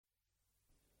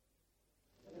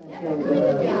Well,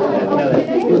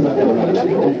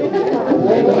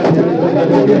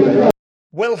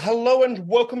 hello and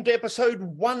welcome to episode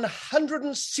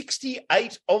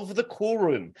 168 of The Cool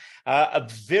Room. A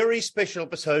very special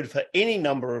episode for any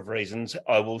number of reasons.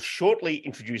 I will shortly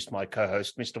introduce my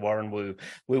co-host, Mr. Warren Wu.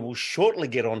 We will shortly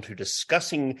get on to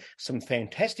discussing some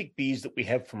fantastic beers that we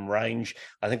have from Range.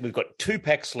 I think we've got 2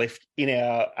 packs left in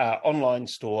our online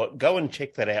store. Go and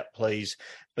check that out, please.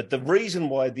 But the reason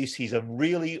why this is a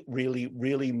really, really,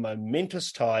 really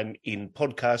momentous time in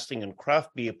podcasting and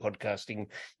craft beer podcasting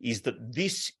is that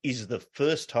this is the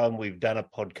first time we've done a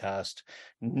podcast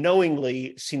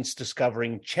knowingly since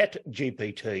discovering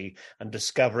ChatGPT and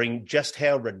discovering just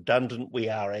how redundant we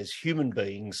are as human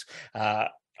beings.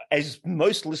 As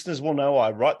most listeners will know,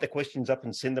 I write the questions up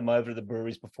and send them over to the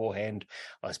breweries beforehand.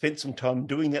 I spent some time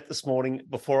doing that this morning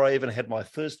before I even had my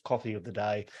first coffee of the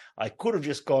day. I could have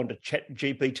just gone to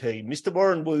ChatGPT. Mr.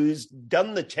 Warren Wu's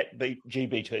done the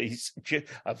ChatGPTs.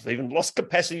 I've even lost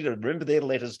capacity to remember their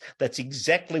letters. That's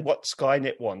exactly what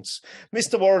Skynet wants.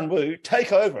 Mr. Warren Wu,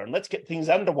 take over and let's get things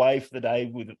underway for the day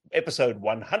with episode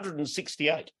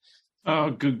 168.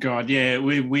 Oh, good God. Yeah,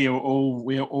 we are all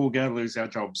going to lose our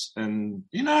jobs. And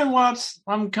you know what?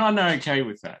 I'm kind of okay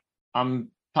with that. I'm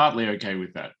partly okay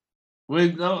with that. I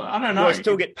don't know. Do I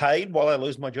still get paid while I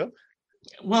lose my job?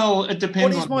 Well, it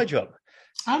depends. What is my job?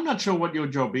 I'm not sure what your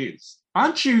job is.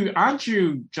 Aren't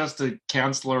you just a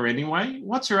counsellor anyway?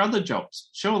 What's your other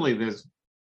jobs? Surely there's...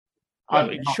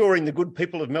 ensuring the good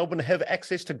people of Melbourne have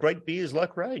access to great beers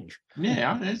like Range.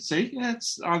 Yeah, I think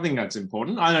that's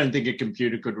important. I don't think a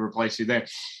computer could replace you there.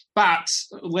 But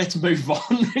let's move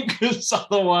on because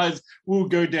otherwise we'll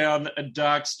go down a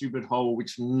dark, stupid hole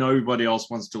which nobody else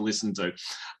wants to listen to.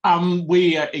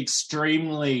 We are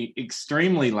extremely,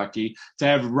 extremely lucky to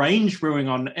have Range Brewing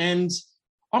on. And,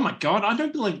 oh, my God, I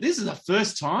don't believe this is the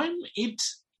first time. It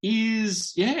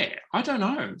is, I don't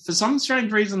know. For some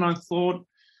strange reason, I thought,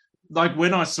 like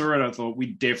when I saw it, I thought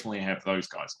we definitely have those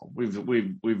guys on. We've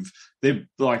been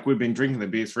drinking the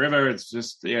beers forever. It's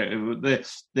just their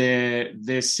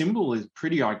symbol is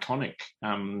pretty iconic.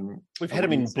 We've had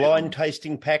them in blind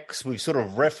tasting packs. We've sort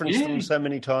of referenced them so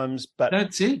many times, but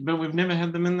that's it. But we've never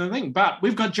had them in the thing. But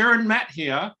we've got Jared and Matt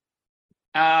here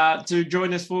to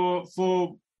join us for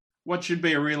what should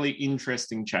be a really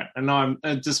interesting chat. And I'm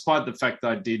despite the fact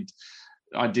that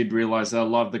I did realise that a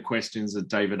lot of the questions that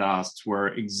David asked were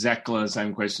exactly the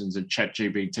same questions that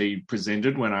ChatGPT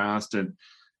presented when I asked it,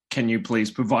 can you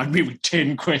please provide me with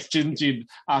 10 questions you'd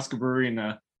ask a brewery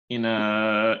in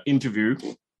a interview?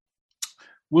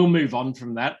 We'll move on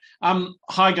from that.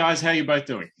 Hi, guys. How are you both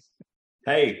doing?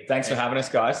 Hey, thanks for having us,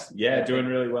 guys. Yeah, doing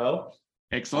really well.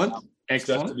 Excellent.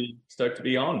 Stoked to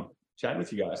be on, chatting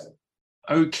with you guys.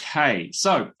 Okay,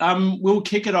 so we'll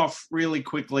kick it off really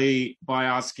quickly by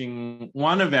asking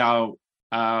one of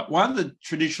the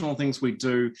traditional things we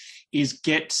do is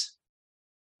get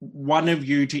one of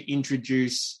you to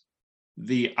introduce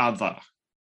the other.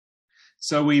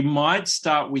 So we might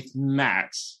start with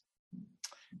Matt,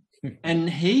 and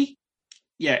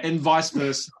and vice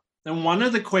versa. And one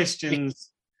of the questions.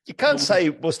 You can't say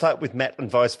we'll start with Matt and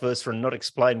vice versa and not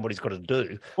explain what he's got to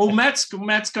do. Well, Matt's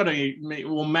got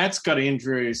to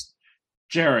introduce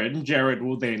Jared, and Jared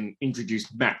will then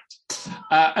introduce Matt.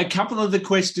 A couple of the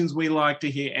questions we like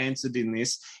to hear answered in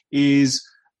this is,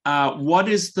 what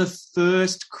is the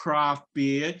first craft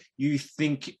beer you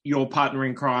think your partner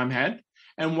in crime had,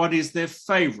 and what is their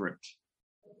favourite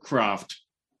craft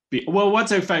beer? Well,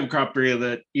 what's their favourite craft beer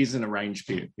that isn't a Range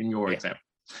beer in your example?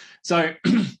 So...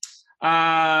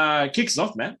 kicks us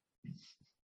off, Matt.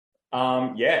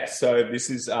 So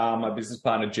this is my business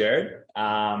partner, Jared.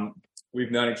 We've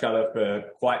known each other for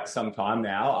quite some time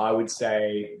now. I would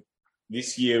say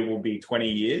this year will be 20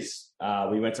 years.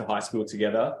 We went to high school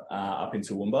together up in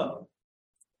Toowoomba.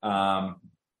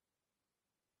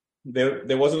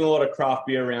 There wasn't a lot of craft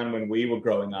beer around when we were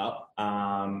growing up.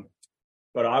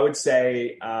 But I would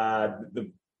say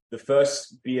the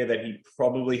first beer that he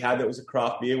probably had that was a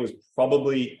craft beer was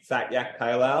probably Fat Yak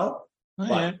Pale Ale.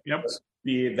 The first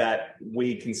beer that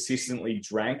we consistently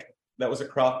drank that was a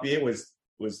craft beer was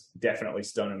definitely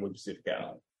Stone and Wood Pacific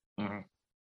Ale. Mm-hmm.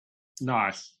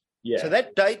 Nice. Yeah. So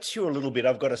that dates you a little bit,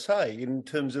 I've got to say, in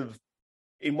terms of,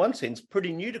 in one sense,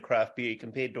 pretty new to craft beer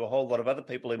compared to a whole lot of other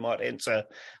people who might answer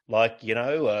like,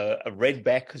 a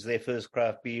Redback as their first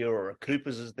craft beer or a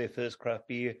Cooper's as their first craft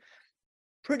beer.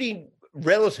 Pretty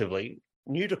relatively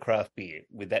new to craft beer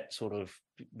with that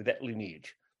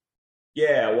lineage.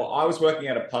 Yeah, well, I was working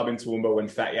at a pub in Toowoomba when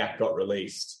Fat Yak got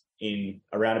released in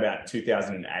around about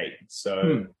 2008.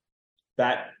 So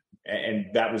that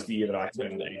was the year that I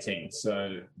turned 18.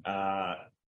 So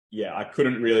yeah, I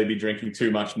couldn't really be drinking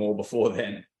too much more before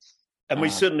then. And we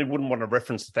certainly wouldn't want to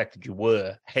reference the fact that you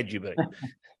were, had you been.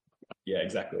 Yeah,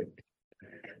 exactly.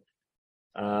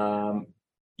 And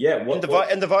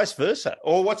the vice versa.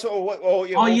 Or what's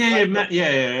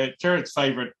Jared's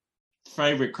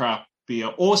favorite craft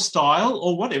beer or style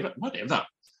or whatever.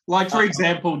 Like for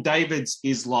example, David's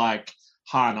is like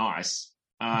hard ice.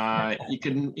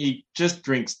 He just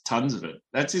drinks tons of it.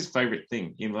 That's his favorite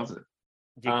thing. He loves it.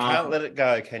 You can't let it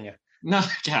go, can you? No,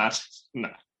 I can't. No.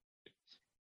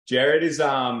 Jared's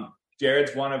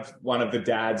one of the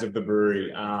dads of the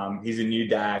brewery. He's a new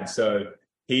dad, so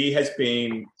he has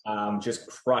been just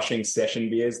crushing session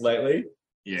beers lately.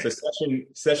 Yeah. So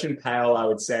session pale, I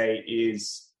would say,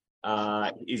 is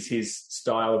his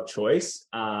style of choice.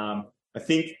 I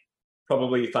think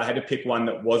probably if I had to pick one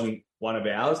that wasn't one of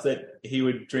ours that he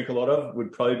would drink a lot of,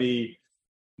 would probably be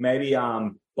maybe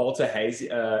Bolter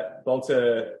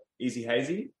Easy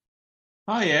Hazy.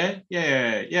 Oh yeah.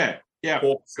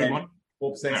 4%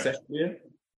 session beer.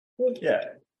 Yeah.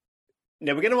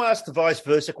 Now, we're going to ask the vice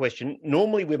versa question.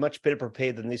 Normally, we're much better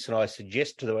prepared than this, and I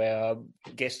suggest to our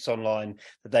guests online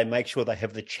that they make sure they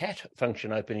have the chat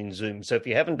function open in Zoom. So if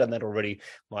you haven't done that already,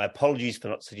 my apologies for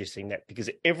not suggesting that, because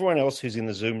everyone else who's in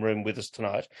the Zoom room with us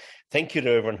tonight, thank you to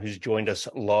everyone who's joined us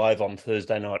live on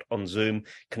Thursday night on Zoom,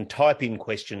 can type in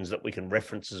questions that we can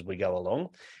reference as we go along.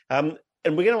 And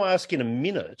we're going to ask in a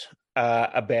minute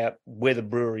about where the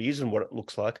brewery is and what it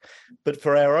looks like. But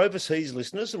for our overseas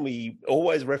listeners, and we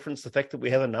always reference the fact that we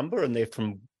have a number and they're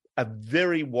from a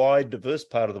very wide, diverse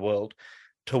part of the world,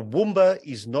 Toowoomba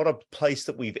is not a place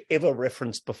that we've ever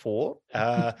referenced before.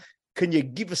 Can you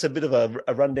give us a bit of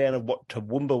a rundown of what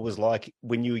Toowoomba was like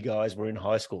when you guys were in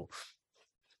high school?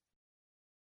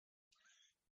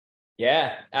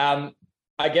 Yeah,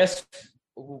 I guess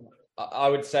I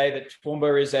would say that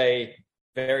Toowoomba is a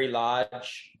very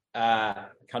large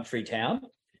country town.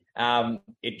 At times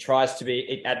it tries to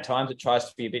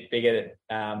be a bit bigger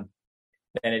than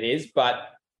it is, but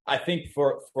I think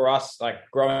for us, like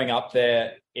growing up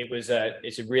there, it's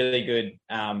a really good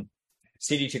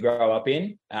city to grow up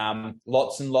in.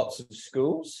 Lots and lots of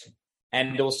schools,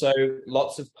 and also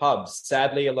lots of pubs.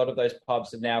 Sadly, a lot of those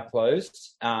pubs have now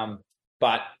closed,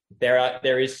 but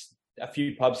there is a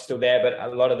few pubs still there. But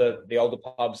a lot of the older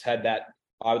pubs had that,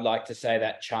 I would like to say,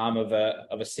 that charm of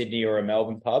a Sydney or a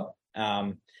Melbourne pub.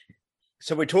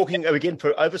 So we're talking, again,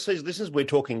 for overseas listeners, we're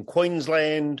talking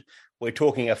Queensland, we're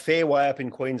talking a fair way up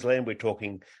in Queensland, we're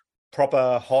talking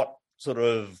proper, hot, sort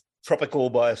of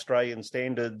tropical by Australian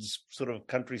standards, sort of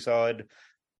countryside,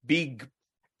 big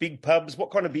pubs. What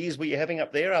kind of beers were you having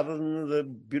up there other than the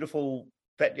beautiful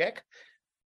Fat Yak?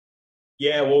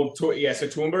 Yeah, well, so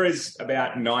Toowoomba is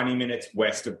about 90 minutes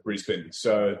west of Brisbane.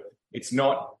 So it's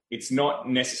not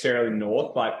necessarily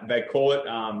north, but they call it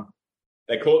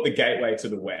the gateway to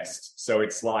the west. So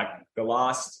it's like the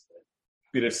last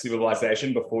bit of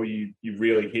civilization before you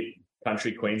really hit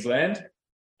country Queensland.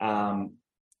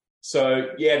 So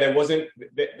yeah, there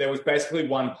was basically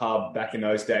one pub back in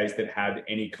those days that had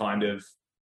any kind of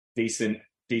decent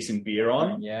beer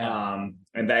on. Yeah.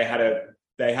 And they had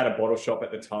a bottle shop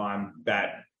at the time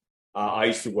that I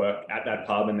used to work at that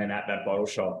pub and then at that bottle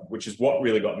shop, which is what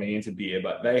really got me into beer.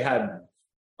 But they had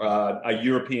a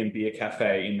European beer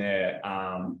cafe in there,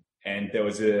 and there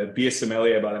was a beer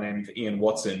sommelier by the name of Ian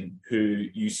Watson who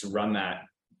used to run that.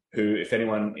 Who, if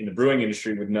anyone in the brewing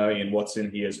industry would know Ian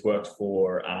Watson, he has worked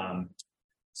for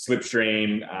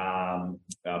Slipstream,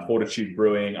 Fortitude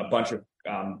Brewing, a bunch of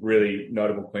really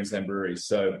notable Queensland breweries.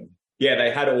 So yeah,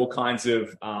 they had all kinds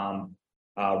of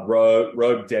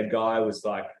Rogue Dead Guy was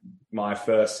like my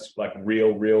first like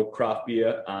real craft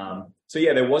beer. So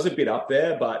yeah, there was a bit up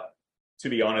there, but to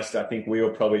be honest, I think we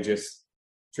were probably just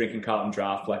drinking Carlton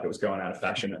Draft like it was going out of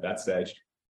fashion at that stage.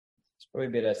 It's probably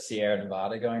a bit of Sierra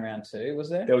Nevada going around too, was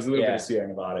there? There was a little bit of Sierra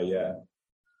Nevada, yeah.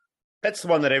 That's the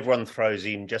one that everyone throws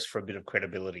in just for a bit of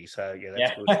credibility. So yeah,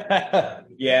 that's good.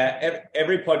 Yeah,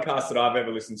 every podcast that I've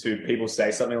ever listened to, people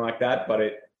say something like that, but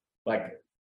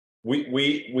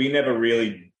we never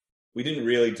really, we didn't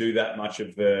really do that much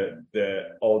of the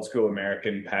old school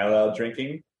American pale ale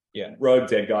drinking. Yeah, Rogue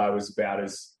Dead Guy was about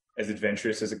as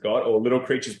adventurous as it got. Or Little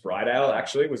Creatures Bright Ale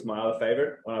actually was my other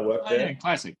favorite when I worked there. Yeah,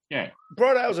 classic. Yeah,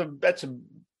 Bright Ale that's a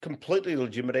completely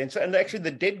legitimate answer. And actually, the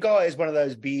Dead Guy is one of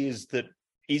those beers that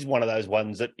is one of those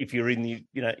ones that if you're in,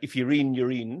 if you're in,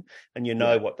 you're in, and you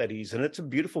know what that is. And it's a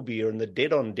beautiful beer. And the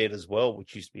Dead on Dead as well,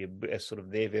 which used to be a sort of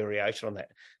their variation on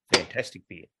that, fantastic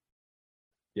beer.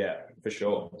 Yeah, for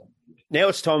sure. Now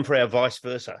it's time for our vice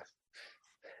versa.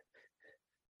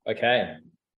 Okay.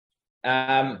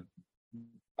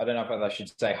 I don't know if I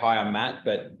should say hi, I'm Matt,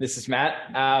 but this is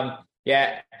Matt.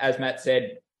 Yeah, as Matt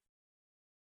said,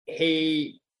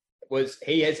 he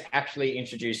has actually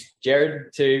introduced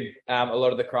Jared to a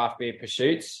lot of the craft beer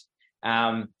pursuits.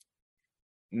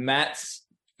 Matt's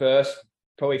first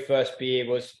beer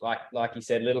was like he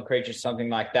said, Little Creatures, something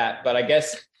like that. But I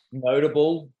guess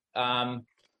notable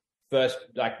first,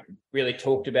 like, really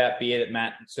talked about beer that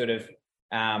Matt sort of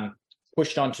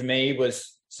pushed onto me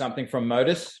was something from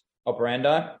Modus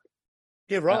Operandi.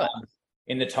 Yeah, right.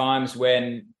 In the times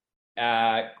when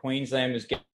Queensland was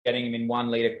getting them in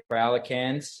 1 litre growler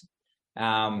cans,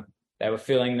 they were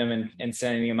filling them and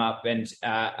sending them up, and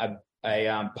a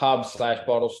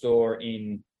pub/bottle store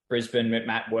in Brisbane that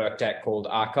Matt worked at called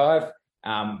Archive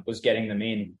was getting them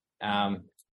in.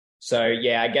 So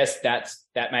yeah, I guess that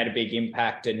made a big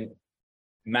impact, and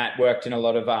Matt worked in a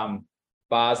lot of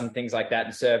bars and things like that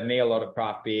and served me a lot of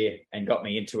craft beer and got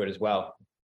me into it as well.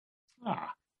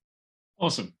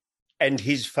 Awesome. And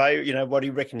his favorite, what do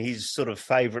you reckon his sort of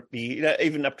favorite beer,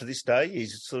 even up to this day,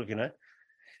 he's sort of,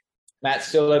 Matt's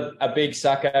still a big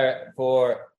sucker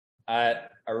for a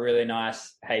really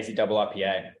nice hazy double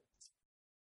IPA.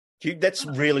 That's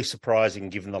really surprising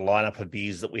given the lineup of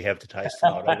beers that we have to taste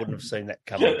tonight. I wouldn't have seen that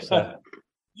coming. So.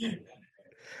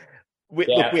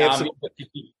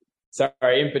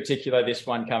 In particular, this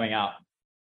one coming up.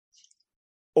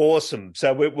 Awesome.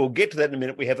 So we'll get to that in a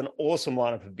minute. We have an awesome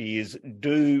lineup of beers.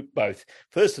 Do both.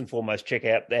 First and foremost, check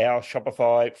out our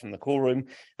Shopify from the Cool Room.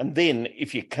 And then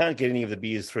if you can't get any of the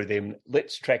beers through them,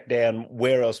 let's track down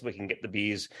where else we can get the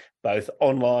beers, both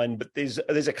online. But there's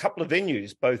a couple of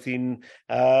venues, both in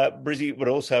Brizzy, but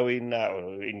also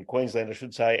in Queensland, I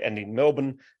should say, and in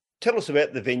Melbourne. Tell us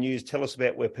about the venues. Tell us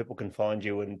about where people can find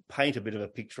you and paint a bit of a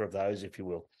picture of those, if you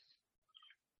will.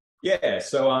 Yeah.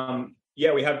 So,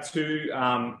 we have two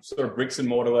sort of bricks and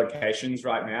mortar locations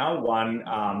right now. One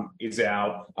is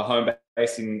our home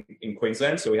base in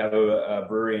Queensland. So we have a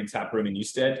brewery and tap room in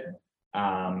Newstead,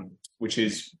 which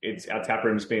is our tap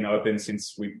room's been open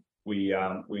since we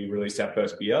released our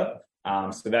first beer.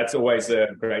 So that's always a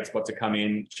great spot to come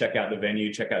in, check out the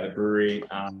venue, check out the brewery,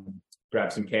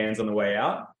 grab some cans on the way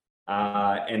out.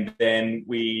 And then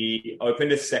we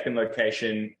opened a second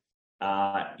location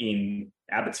in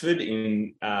Abbotsford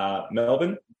in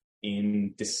Melbourne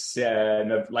in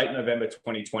late November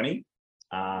 2020,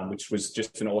 which was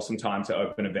just an awesome time to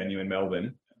open a venue in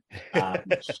Melbourne.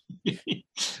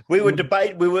 We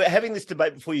were having this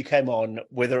debate before you came on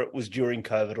whether it was during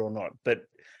COVID or not. But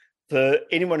for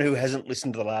anyone who hasn't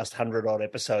listened to the last 100-odd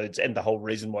episodes and the whole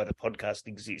reason why the podcast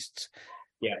exists,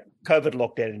 COVID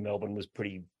lockdown in Melbourne was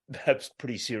perhaps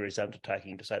pretty serious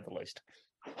undertaking, to say the least.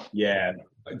 Yeah,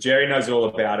 Jerry knows all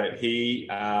about it. He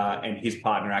and his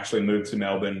partner actually moved to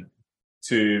Melbourne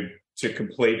to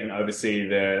complete and oversee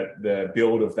the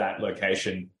build of that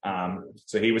location.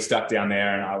 So he was stuck down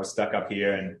there, and I was stuck up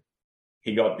here. And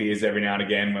he got beers every now and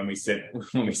again when we set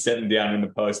them down in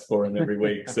the post for him every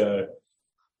week. So,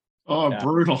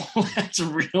 brutal! That's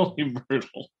really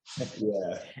brutal.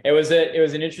 Yeah, it was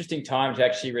an interesting time to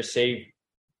actually receive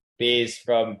beers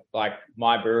from like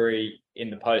my brewery in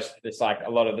the post. It's like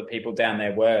a lot of the people down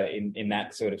there were in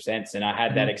that sort of sense, and I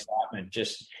had that excitement,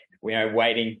 just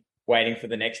waiting for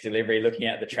the next delivery, looking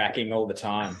at the tracking all the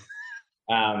time.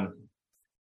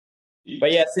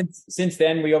 But yeah, since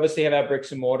then we obviously have our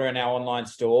bricks and mortar and our online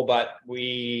store, but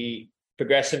we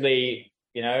progressively,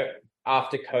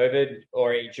 after COVID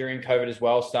or during COVID as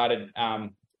well, started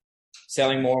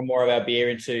selling more and more of our beer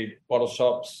into bottle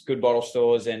shops, good bottle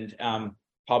stores, and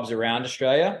pubs around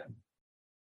Australia.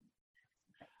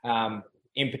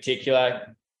 In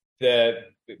particular,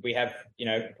 we have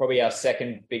probably our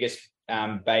second biggest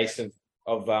base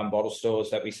of bottle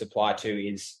stores that we supply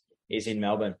to is in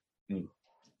Melbourne.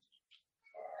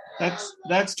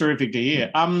 That's terrific to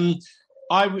hear. So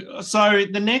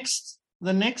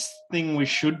the next thing we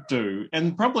should do,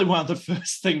 and probably one of the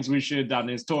first things we should have done,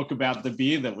 is talk about the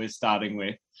beer that we're starting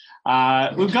with.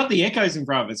 We've got the Echoes in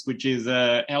front of us, which is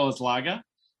Hellas Lager.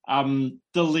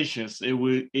 Delicious.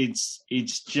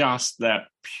 It's just that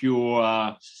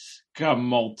pure,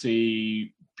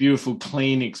 malty, beautiful,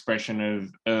 clean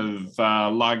expression of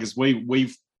lagers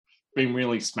we've been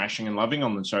really smashing and loving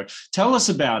on the show. Tell us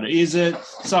about it. Is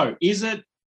it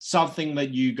something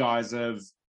that you guys have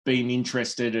been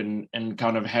interested in and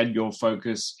kind of had your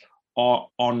focus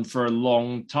on for a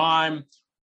long time?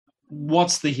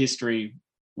 What's the history?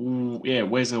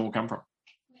 Where's it all come from?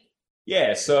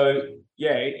 Yeah, so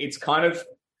it's kind of,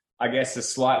 I guess, a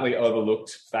slightly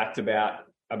overlooked fact about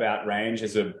Range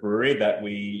as a brewery that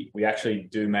we actually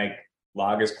do make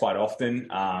lagers quite often.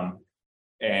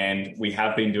 And we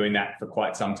have been doing that for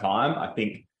quite some time. I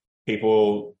think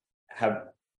people have,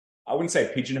 I wouldn't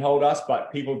say pigeonholed us,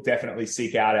 but people definitely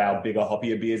seek out our bigger,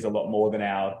 hoppier beers a lot more than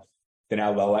our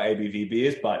lower ABV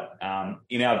beers. But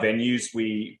in our venues,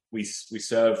 we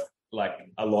serve like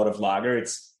a lot of lager.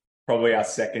 It's probably our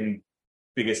second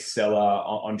biggest seller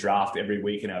on draft every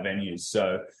week in our venues.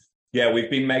 So yeah, we've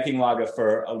been making lager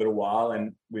for a little while,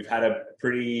 and we've had a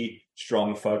pretty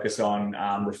strong focus on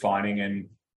refining and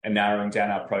narrowing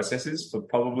down our processes for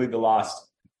probably the last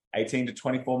 18 to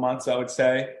 24 months, I would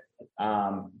say.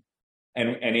 And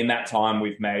in that time,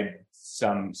 we've made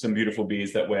some beautiful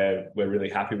beers that we're really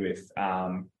happy with.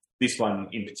 This one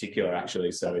in particular,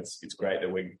 actually. So it's great that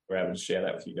we're able to share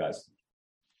that with you guys.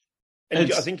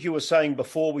 And I think you were saying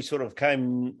before we sort of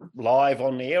came live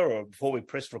on the air, or before we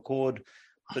pressed record,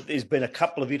 that there's been a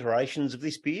couple of iterations of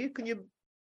this beer. Can you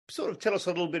sort of tell us a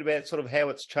little bit about sort of how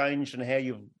it's changed and how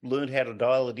you've learned how to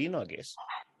dial it in, I guess?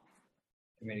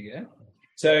 You mean to go?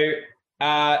 So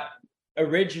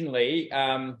originally,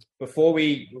 before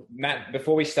we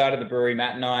started the brewery,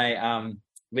 Matt and I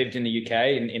lived in the UK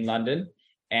in London,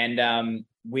 and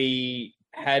we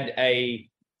had a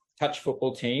touch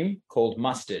football team called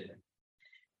Mustard.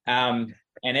 And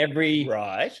every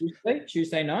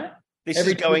Tuesday night. This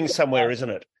is going somewhere, isn't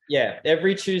it? Yeah,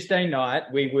 every Tuesday night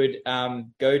we would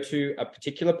go to a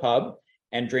particular pub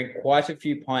and drink quite a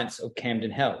few pints of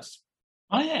Camden Hells.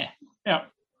 Oh yeah, yeah.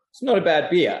 It's not a bad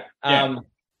beer. Yeah.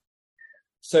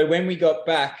 So when we got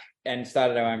back and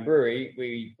started our own brewery,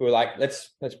 we were like, let's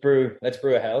brew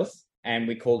a Hells, and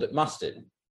we called it Mustard.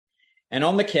 And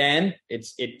on the can,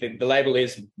 the label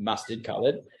is mustard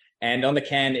coloured. And on the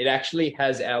can, it actually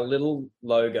has our little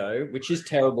logo, which is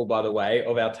terrible, by the way,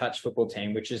 of our touch football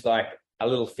team, which is like a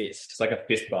little fist. It's like a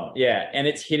fist bump. Yeah, and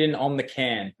it's hidden on the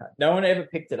can. No one ever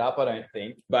picked it up, I don't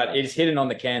think, but it's hidden on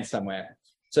the can somewhere.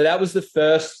 So that was the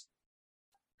first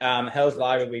Hell's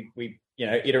Lager we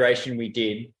iteration we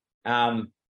did. And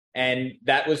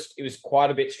it was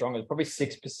quite a bit stronger. It was probably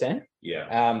 6%.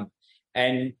 Yeah.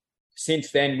 And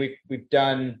since then we've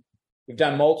done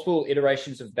multiple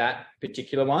iterations of that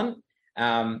particular one.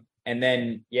 And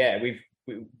then,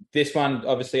 this one,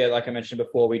 obviously, like I mentioned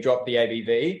before, we dropped the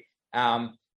ABV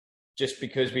just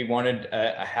because we wanted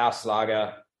a house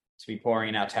lager to be pouring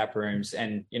in our tap rooms,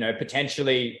 and,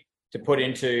 potentially to put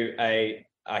into a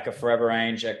forever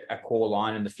range, a core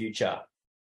line in the future.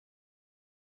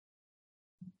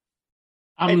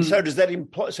 And so does that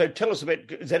imply, so tell us about,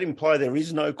 does that imply there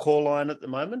is no core line at the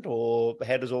moment, or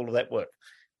how does all of that work?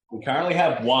 We currently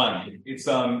have one. It's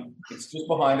just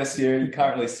behind us here. You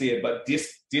can't really see it, but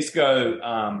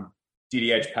Disco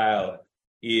DDH Pale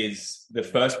is the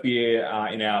first beer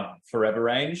in our forever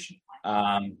range.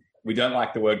 We don't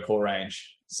like the word core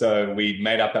range, so we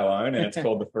made up our own, and it's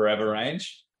called the forever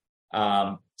range.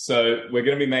 So we're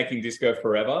going to be making Disco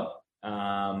forever,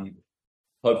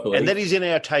 hopefully. And that is in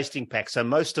our tasting pack. So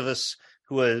most of us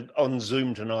who are on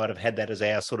Zoom tonight have had that as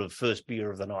our sort of first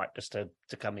beer of the night, just to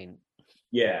come in.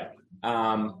 Yeah.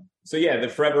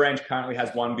 The Forever range currently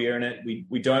has one beer in it.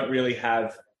 We don't really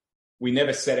have, we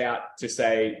never set out to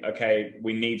say, okay,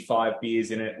 we need 5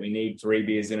 beers in it, we need 3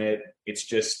 beers in it. It's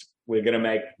just, we're going to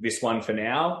make this one for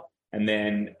now. And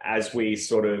then as we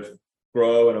sort of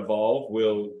grow and evolve,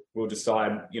 we'll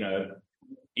decide,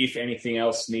 if anything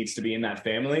else needs to be in that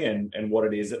family, and what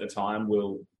it is at the time,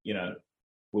 we'll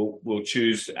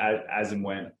choose as and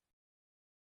when.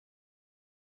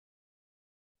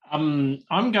 I'm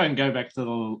going to go back to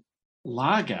the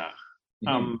lager,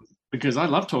 because I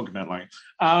love talking about lager.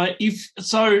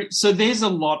 So there's a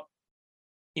lot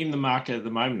in the market at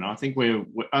the moment. I think we're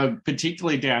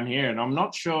particularly down here, and I'm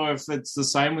not sure if it's the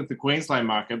same with the Queensland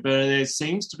market, but there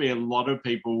seems to be a lot of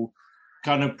people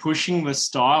kind of pushing the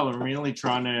style and really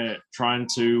trying to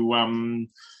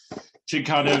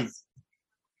kind of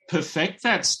perfect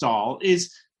that style.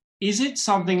 Is it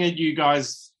something that you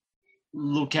guys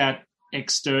look at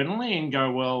externally and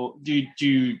go, well, do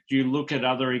you look at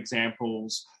other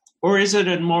examples, or is it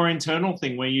a more internal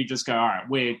thing where you just go, all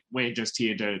right, we're just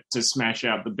here to smash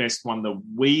out the best one that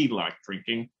we like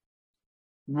drinking?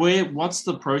 What's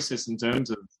the process in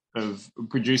terms of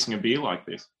producing a beer like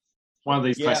this? One of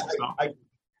these classic styles.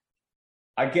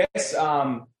 I guess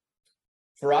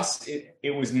for us,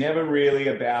 it was never really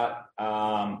about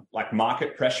like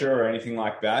market pressure or anything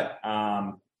like that.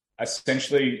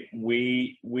 Essentially,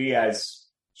 we as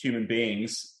human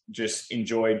beings just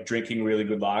enjoy drinking really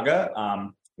good lager.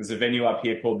 There's a venue up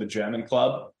here called the German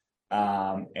Club,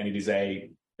 and it is a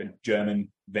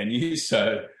German venue.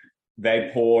 So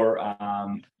they pour,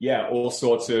 all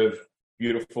sorts of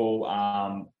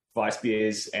beautiful Weiss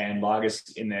beers and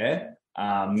lagers in there.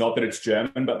 Not that it's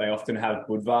German, but they often have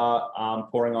Budvar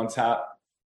pouring on tap.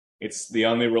 It's the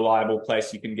only reliable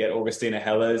place you can get Augustiner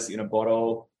Hellers in a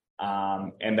bottle,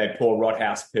 and they pour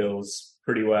Rothaus Pils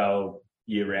pretty well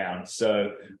year round.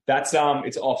 So that's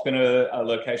it's often a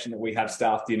location that we have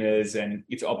staff dinners, and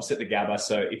it's opposite the Gabba.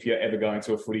 So if you're ever going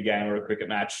to a footy game or a cricket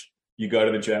match, you go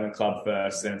to the German club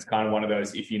first, and it's kind of one of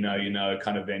those if you know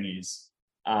kind of venues.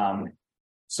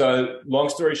 So long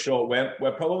story short,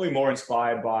 we're probably more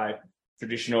inspired by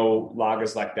traditional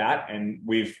lagers like that, and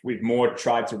we've more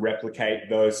tried to replicate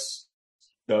those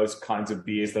kinds of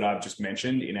beers that I've just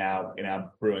mentioned in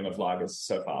our brewing of lagers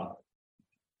so far.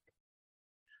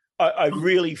 I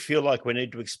really feel like we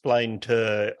need to explain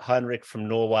to Heinrich from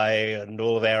Norway and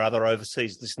all of our other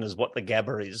overseas listeners what the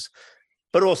Gabba is.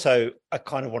 But also, I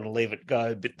kind of want to leave it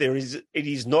go. But it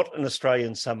is not an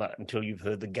Australian summer until you've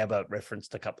heard the Gabba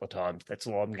referenced a couple of times. That's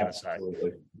all I'm going to say.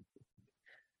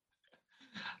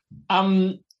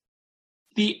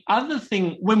 The other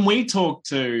thing, when we talk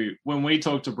to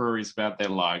breweries about their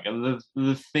lager,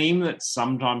 the theme that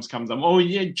sometimes comes up,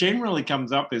 generally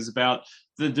comes up, is about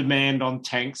the demand on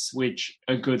tanks which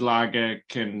a good lager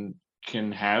can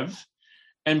have,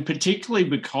 and particularly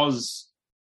because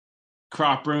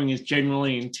craft brewing is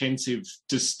generally intensive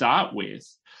to start with.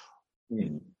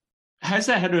 Has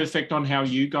that had an effect on how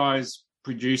you guys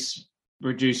produce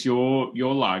your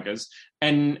lagers,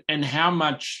 and how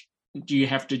much do you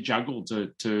have to juggle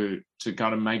to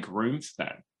kind of make room for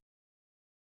that?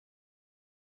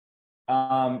 Do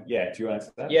you want to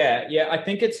answer that? Yeah. I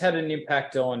think it's had an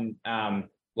impact on,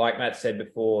 like Matt said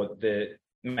before, the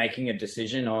making a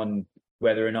decision on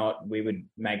whether or not we would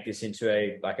make this into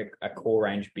a core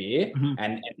range beer,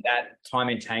 and that time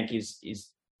in tank is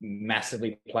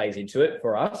massively plays into it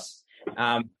for us.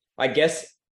 I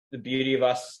guess the beauty of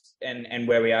us and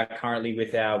where we are currently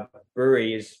with our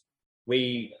brewery is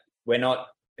we're not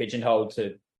pigeonholed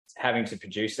to having to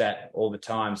produce that all the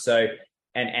time. So,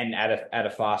 and at a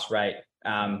fast rate.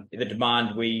 The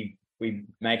demand we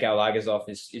make our lagers off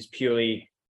is purely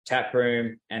tap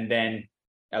room, and then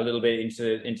a little bit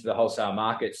into the wholesale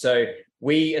market. So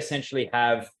we essentially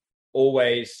have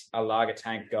always a lager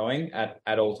tank going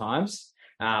at all times.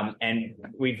 And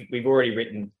we've already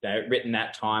written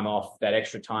that time off, that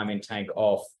extra time in tank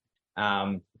off.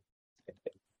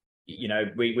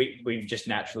 We've just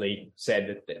naturally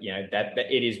said that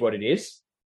it is what it is.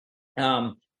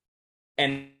 And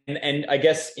I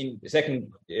guess in the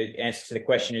second answer to the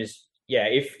question is,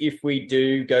 if we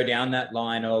do go down that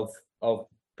line of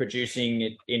producing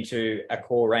it into a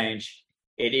core range,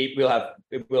 it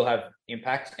will have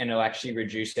impact, and it'll actually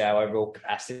reduce our overall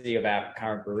capacity of our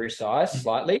current brewery size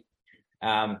slightly.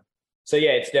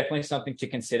 It's definitely something to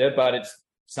consider, but it's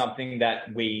something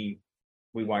that we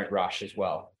won't rush as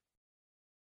well.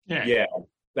 Yeah,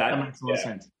 that makes a lot of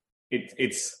sense.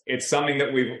 It's something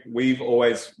that we've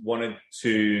always wanted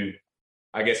to,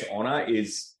 I guess, honor.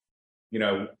 Is,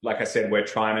 like I said, we're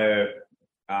trying to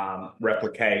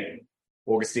replicate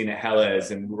Augustiner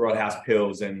Hellers and Rothaus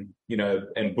Pils and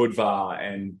Budvar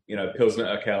and Pilsner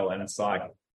Urquell, and it's like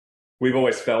we've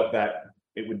always felt that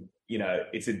it would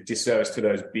it's a disservice to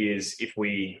those beers if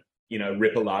we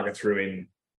rip a lager through in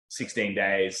 16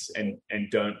 days and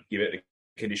don't give it the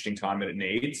conditioning time that it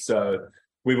needs. So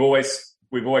we've always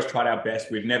tried our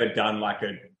best. We've never done like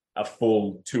a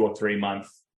full 2 or 3 month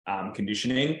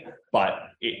conditioning, but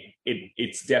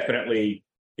it's definitely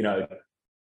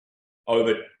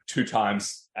over 2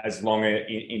 times as long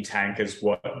in tank as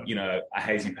what a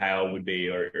hazy pale would be,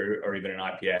 or even an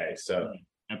IPA. So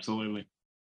absolutely,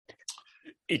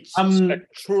 it's a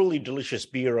truly delicious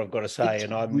beer, I've got to say.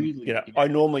 And I'm really, I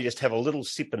normally just have a little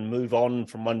sip and move on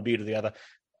from one beer to the other.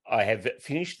 I have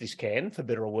finished this can, for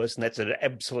better or worse, and that's an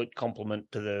absolute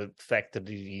compliment to the fact that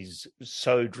it is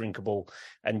so drinkable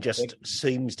and just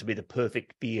seems to be the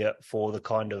perfect beer for the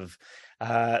kind of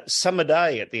summer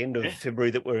day at the end of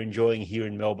February that we're enjoying here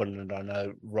in Melbourne, and I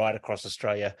know right across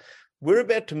Australia. We're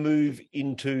about to move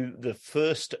into the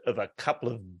first of a couple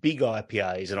of big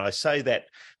IPAs, and I say that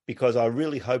because I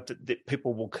really hope that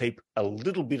people will keep a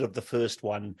little bit of the first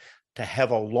one to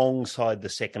have alongside the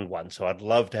second one. So I'd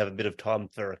love to have a bit of time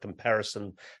for a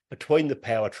comparison between the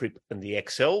Power Trip and the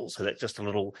XL. So that's just a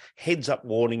little heads up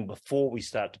warning before we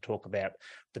start to talk about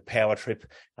the Power Trip.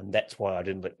 And that's why I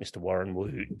didn't let Mr. Warren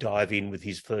Wu dive in with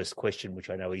his first question, which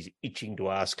I know he's itching to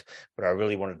ask, but I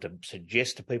really wanted to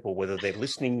suggest to people, whether they're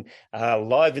listening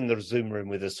live in the Zoom room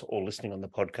with us or listening on the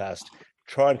podcast,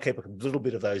 try and keep a little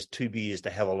bit of those 2 beers to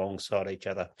have alongside each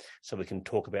other so we can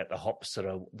talk about the hops that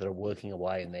are working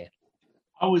away in there.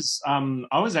 I was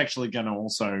actually going to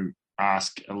also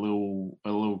ask a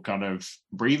little kind of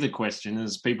breather question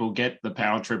as people get the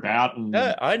power trip out. And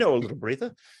I know a little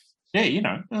breather.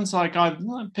 Yeah, it's like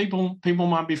people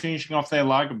might be finishing off their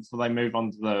lager before they move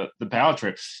on to the power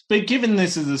trip. But given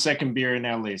this is the second beer in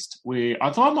our list,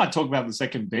 I thought I might talk about the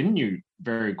second venue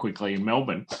very quickly in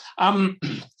Melbourne.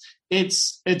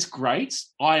 It's great.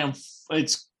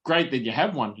 It's great that you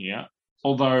have one here,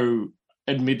 although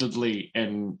admittedly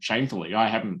and shamefully, I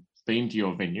haven't been to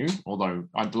your venue, although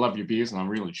I'd love your beers and I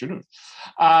really should have.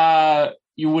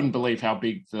 You wouldn't believe how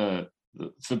big for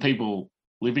people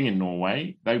living in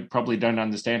Norway, they probably don't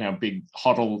understand how big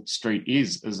Hoddle Street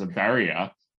is as a barrier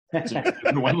to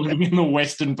anyone living in the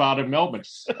western part of Melbourne.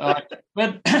 So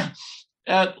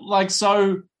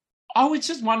I was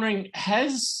just wondering,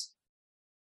 has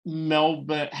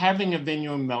Melbourne, having a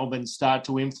venue in Melbourne, start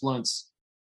to influence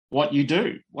what you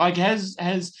do?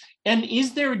 And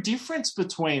is there a difference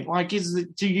between,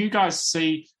 do you guys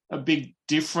see a big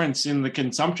difference in the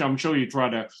consumption? I'm sure you try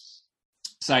to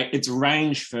say it's a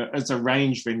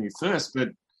range venue first, but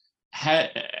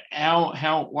how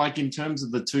in terms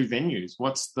of the two venues,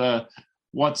 what's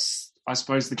I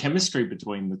suppose the chemistry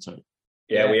between the two?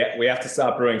 Yeah, we have to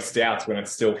start brewing stouts when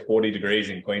it's still 40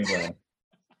 degrees in Queensland.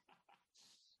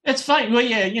 It's fine.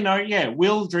 Well,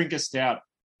 we'll drink a stout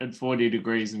at 40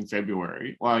 degrees in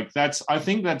February. I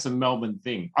think that's a Melbourne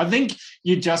thing. I think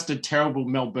you're just a terrible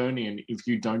Melburnian if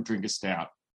you don't drink a stout.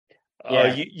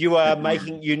 Yeah. You are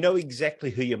you know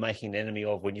exactly who you're making an enemy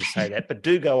of when you say that, but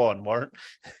do go on, Warren.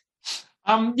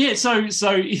 So is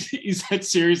that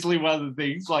seriously one of the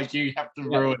things? You have to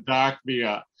brew a dark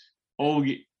beer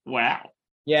wow.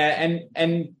 Yeah,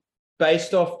 and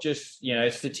based off just,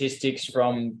 statistics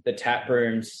from the tap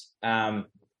rooms,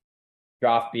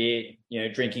 draft beer,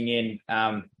 drinking in,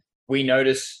 we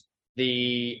notice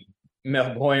the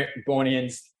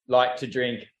Melbournians like to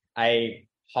drink a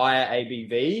higher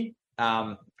ABV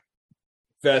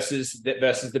versus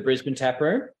the Brisbane tap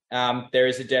room. There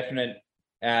is a definite,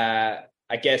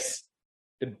 I guess,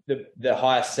 the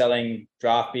highest selling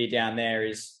draft beer down there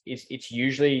is it's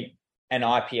usually an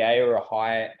IPA or a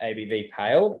higher ABV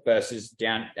pale versus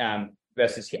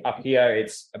versus up here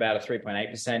it's about a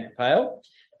 3.8% pale.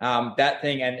 That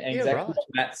thing and exactly right. what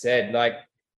Matt said,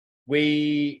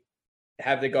 we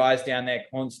have the guys down there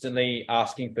constantly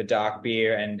asking for dark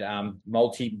beer and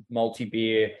multi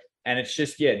beer, and it's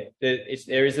just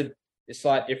there is a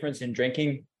slight difference in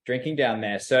drinking down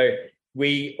there. So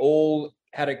we all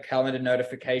had a calendar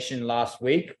notification last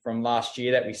week from last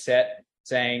year that we set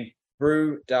saying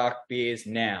brew dark beers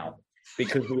now,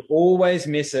 because we always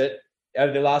miss it.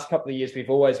 Over the last couple of years, we've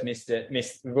always missed it.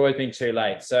 We've always been too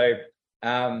late. So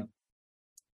the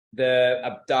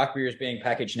dark beer is being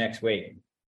packaged next week.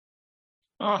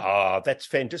 Oh, that's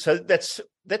fantastic. So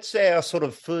that's our sort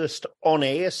of first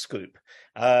on-air scoop.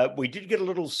 We did get a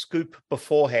little scoop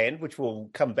beforehand, which we'll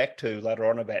come back to later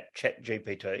on about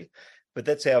ChatGPT. But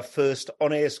that's our first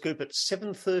on-air scoop at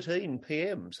 7:13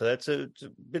 p.m. So that's a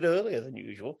bit earlier than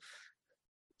usual.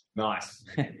 Nice.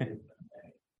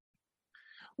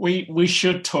 We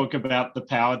should talk about the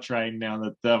powertrain now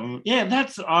that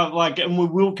that's and we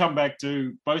will come back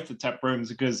to both the tap rooms,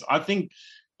 because I think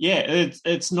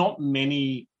it's not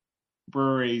many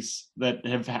breweries that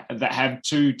have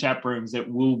two tap rooms that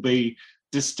will be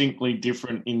distinctly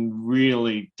different in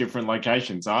really different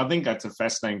locations. So I think that's a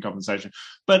fascinating conversation.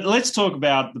 But let's talk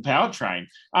about the powertrain.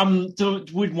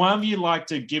 Would one of you like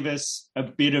to give us a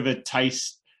bit of a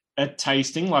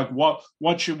tasting?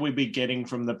 What should we be getting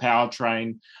from the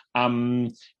powertrain?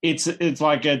 It's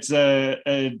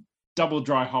a double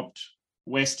dry hopped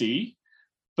Westie,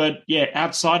 but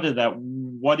outside of that,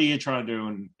 what are you trying to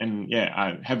do? And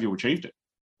have you achieved it?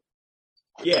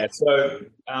 Yeah, so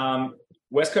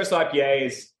West Coast IPA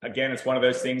is, again, it's one of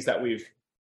those things that we've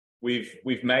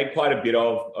made quite a bit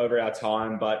of over our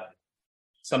time, but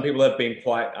some people have been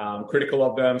quite critical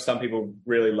of them. Some people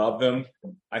really love them.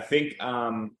 I think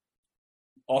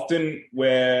often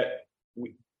we're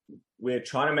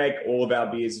trying to make all of our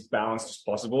beers as balanced as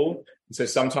possible. So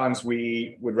sometimes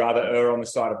we would rather err on the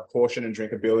side of caution and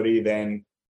drinkability than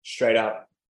straight up,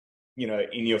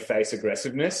 in your face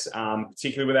aggressiveness.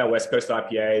 Particularly with our West Coast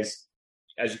IPAs,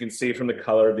 as you can see from the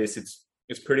color of this,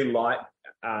 it's pretty light,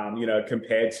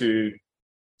 compared to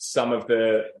some of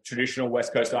the traditional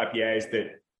West Coast IPAs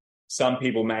that some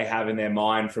people may have in their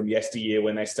mind from yesteryear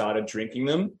when they started drinking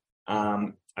them.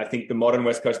 I think the modern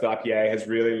West Coast IPA has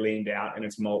really leaned out in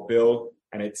its malt bill,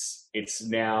 and it's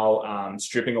now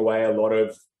stripping away a lot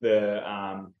of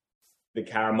the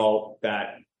caramel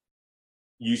that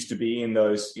used to be in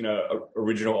those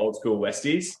original old school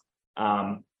Westies.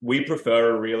 We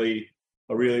prefer a really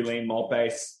a really lean malt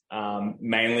base,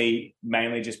 mainly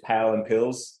just pale and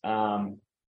pills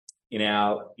in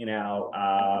our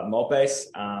malt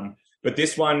base. But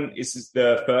this one is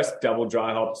the first double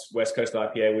dry hops West Coast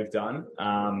IPA we've done.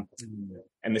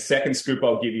 And the second scoop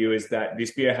I'll give you is that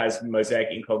this beer has Mosaic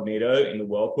Incognito in the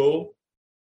whirlpool.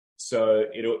 So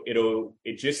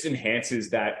it just enhances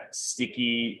that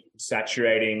sticky,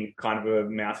 saturating kind of a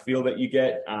mouthfeel that you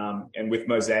get. And with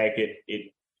Mosaic,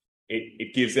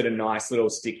 it gives it a nice little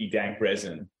sticky, dank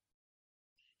resin.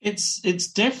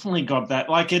 It's definitely got that.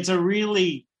 Like it's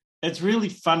really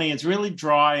funny. It's really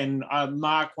dry. And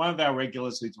Mark, one of our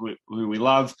regulars who we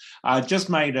love, just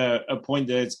made a point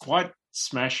that it's quite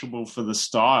smashable for the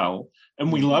style,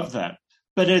 and we love that.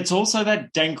 But it's also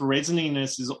that dank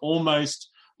resininess is almost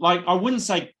like, I wouldn't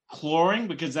say clawing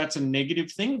because that's a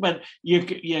negative thing, but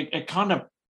it kind of,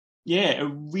 it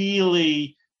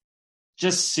really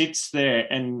just sits there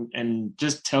and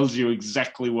just tells you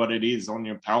exactly what it is on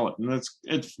your palate. And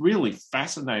it's really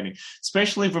fascinating,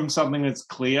 especially from something that's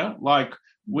clear. Like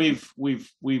we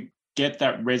get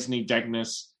that resiny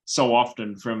dankness so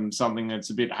often from something that's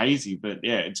a bit hazy, but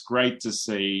it's great to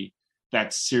see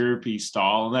that syrupy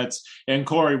style. And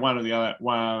Corey, one of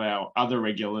our other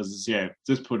regulars is,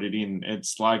 just put it in.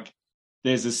 It's like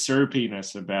there's a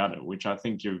syrupiness about it, which I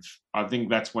think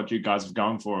that's what you guys have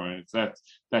gone for. And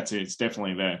that's it. It's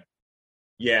definitely there.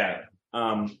 Yeah.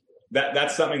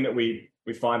 That's something that we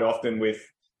find often with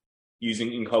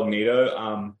using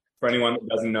Incognito. For anyone that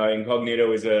doesn't know,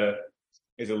 Incognito is a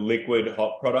liquid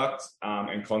hop product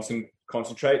and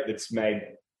concentrate that's made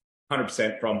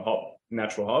 100% from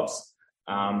natural hops.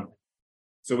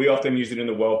 So we often use it in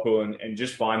the whirlpool and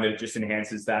just find that it just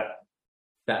enhances that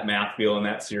mouthfeel and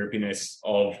that syrupiness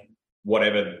of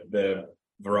whatever the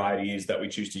variety is that we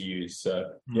choose to use.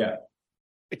 So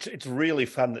it's really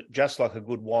fun that just like a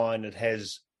good wine,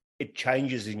 it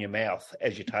changes in your mouth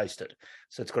as you taste it.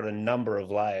 So it's got a number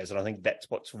of layers, and I think that's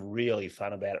what's really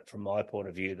fun about it from my point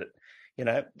of view. That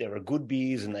there are good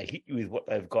beers and they hit you with what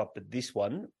they've got, but this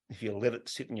one, if you let it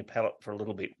sit in your palate for a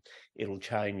little bit, it'll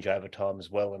change over time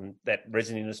as well. And that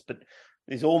resininess, but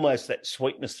there's almost that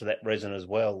sweetness to that resin as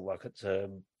well. Like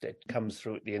that comes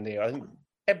through at the end there. I think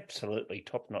absolutely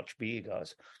top-notch beer,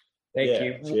 guys. Thank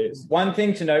you. Cheers. One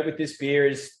thing to note with this beer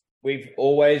is we've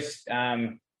always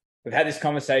we've had this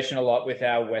conversation a lot with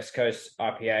our West Coast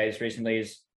IPAs recently.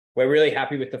 Is we're really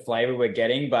happy with the flavor we're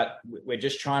getting, but we're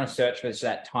just trying to search for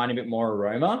that tiny bit more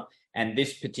aroma. And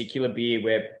this particular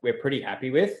beer, we're pretty happy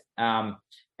with. And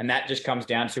that just comes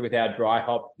down to, with our dry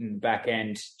hop in the back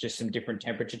end, just some different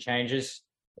temperature changes,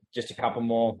 just a couple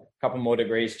more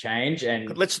degrees change.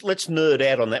 And let's nerd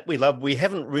out on that. We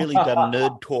haven't really done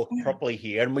nerd talk properly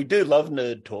here, and we do love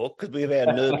nerd talk because we have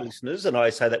our nerd listeners, and I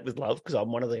say that with love because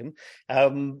I'm one of them.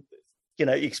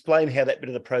 Explain how that bit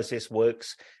of the process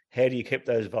works. How do you keep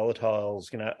those volatiles,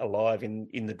 alive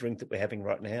in the drink that we're having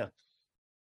right now?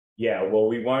 Yeah, well,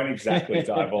 we won't exactly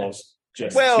divulge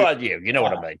just. Well, you know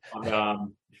what I mean.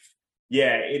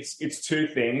 It's two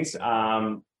things.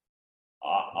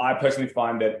 I personally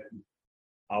find that,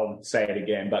 I'll say it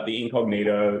again, but the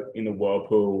Incognito in the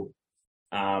whirlpool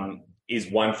is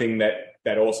one thing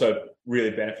that also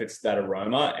really benefits that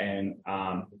aroma. And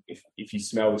if you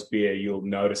smell this beer, you'll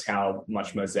notice how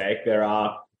much mosaic there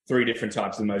are. 3 different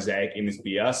types of mosaic in this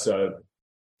beer, so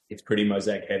it's pretty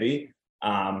mosaic heavy.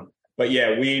 But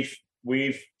yeah,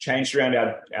 we've changed around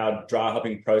our dry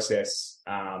hopping process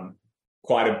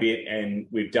quite a bit, and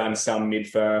we've done some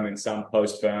mid-firm and some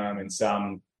post-firm and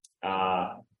some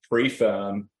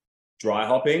pre-firm dry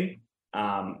hopping.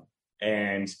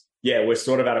 And yeah, we're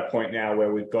sort of at a point now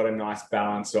where we've got a nice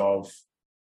balance of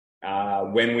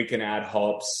when we can add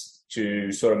hops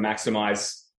to sort of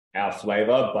maximize our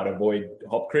flavor but avoid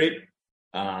hop creep.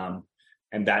 And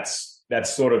that's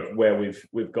sort of where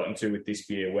we've gotten to with this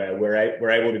beer, where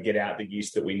we're able to get out the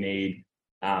yeast that we need,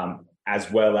 as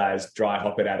well as dry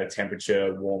hop it at a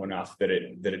temperature warm enough that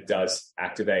it does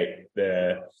activate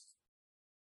the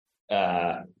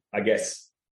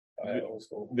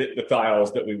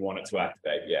thiols that we want it to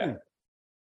activate. Yeah.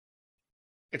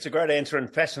 It's a great answer and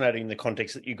fascinating in the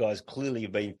context that you guys clearly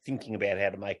have been thinking about how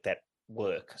to make that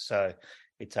work. So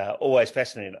it's always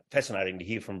fascinating to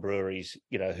hear from breweries,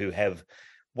 who have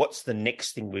what's the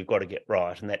next thing we've got to get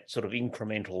right, and that sort of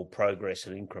incremental progress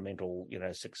and incremental,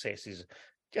 success is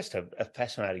just a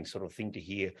fascinating sort of thing to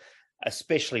hear,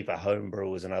 especially for home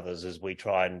brewers and others as we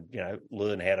try and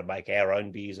learn how to make our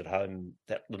own beers at home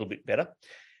that little bit better.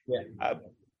 Yeah.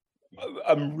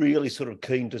 I'm really sort of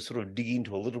keen to sort of dig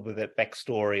into a little bit of that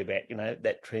backstory about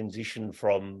that transition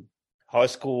from high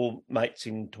school mates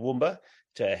in Toowoomba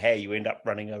to how you end up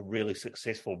running a really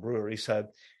successful brewery. So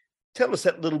tell us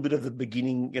that little bit of the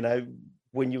beginning,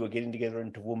 when you were getting together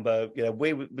in Toowoomba,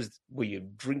 were you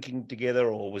drinking together,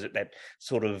 or was it that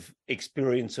sort of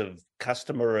experience of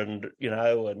customer and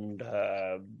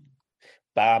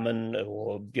barman,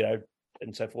 or,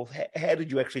 and so forth? How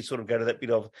did you actually sort of go to that bit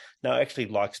of, no, I actually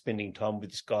like spending time with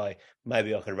this guy.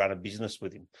 Maybe I could run a business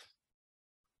with him.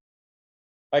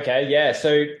 Okay, yeah.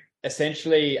 So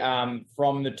essentially,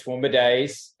 from the Toowoomba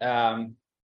days,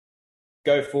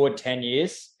 go forward 10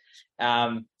 years,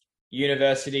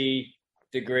 university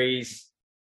degrees,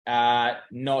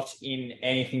 not in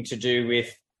anything to do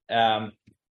with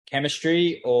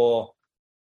chemistry or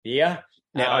beer.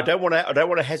 Now, I don't want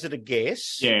to hazard a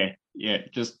guess. Yeah,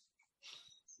 just.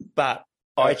 But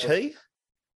IT,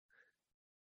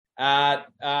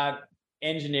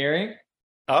 engineering.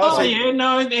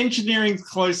 No, engineering's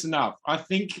close enough. I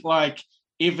think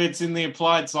if it's in the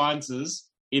applied sciences,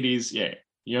 it is. Yeah,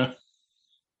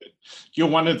 you're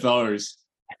one of those.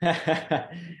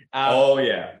 Oh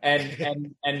yeah,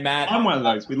 and Matt, I'm one of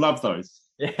those. We love those.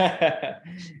 Yeah,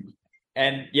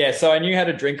 and yeah, so I knew how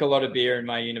to drink a lot of beer in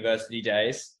my university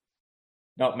days,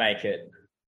 not make it.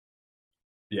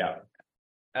 Yeah.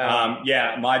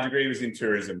 My degree was in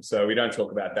tourism, so we don't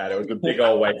talk about that. It was a big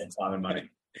old waste of time and money.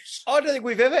 I don't think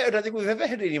we've ever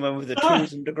had anyone with a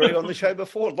tourism degree on the show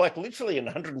before. Like literally in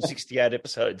 168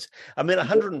 episodes. I mean,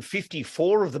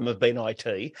 154 of them have been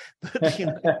IT. But,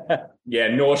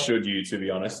 Yeah, nor should you, to be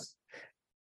honest.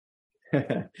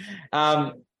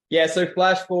 So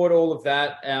flash forward all of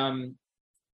that.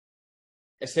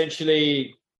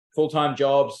 Essentially, full-time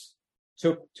jobs.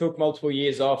 Took multiple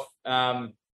years off.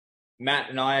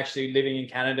 Matt and I actually living in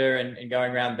Canada and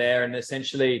going around there, and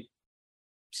essentially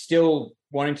still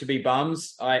wanting to be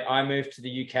bums. I moved to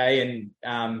the UK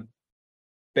and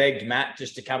begged Matt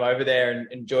just to come over there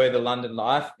and enjoy the London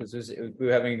life, because we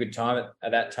were having a good time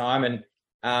at that time. And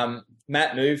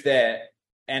Matt moved there.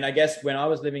 And I guess when I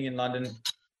was living in London,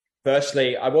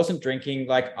 firstly, I wasn't drinking.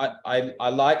 I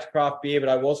liked craft beer, but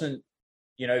I wasn't,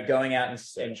 going out and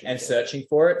searching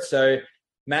for it. So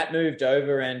Matt moved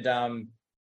over and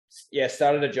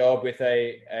started a job with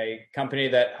a company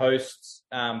that hosts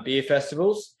beer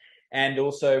festivals, and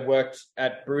also worked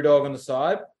at Brewdog on the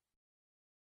side.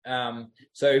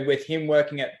 So with him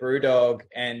working at Brewdog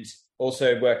and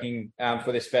also working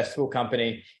for this festival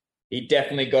company, he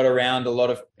definitely got around a lot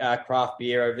of craft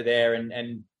beer over there,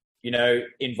 and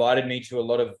invited me to a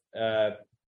lot of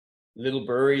little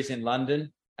breweries in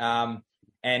London.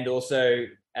 And also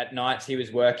at nights he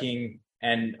was working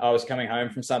and I was coming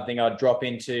home from something, I'd drop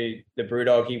into the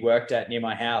Brewdog he worked at near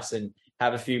my house and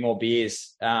have a few more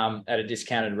beers at a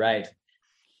discounted rate.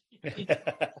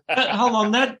 Hold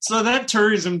on, that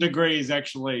tourism degree is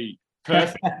actually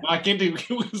perfect. It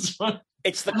was fun.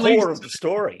 It's the core of the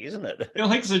story, isn't it?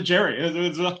 Alexa Jerry,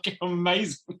 it was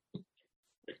amazing.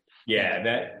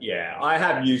 I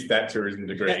have used that tourism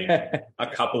degree a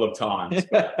couple of times.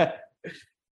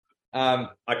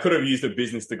 I could have used a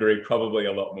business degree probably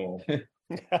a lot more.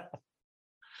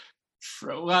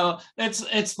 Well,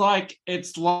 it's like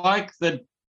the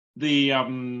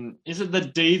is it the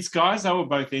Deeds guys? They were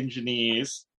both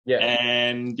engineers. Yeah.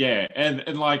 And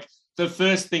like the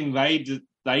first thing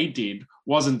they did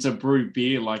wasn't to brew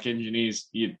beer like engineers,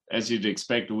 as you'd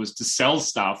expect. It was to sell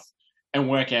stuff and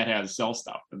work out how to sell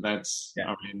stuff. And that's,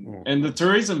 and the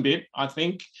tourism bit, I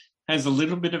think, has a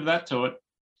little bit of that to it.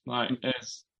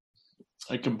 There's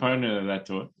a component of that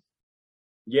to it.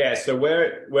 Yeah, so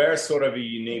we're sort of a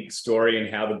unique story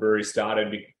in how the brewery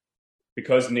started,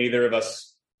 because neither of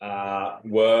us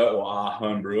were or are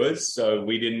home brewers. So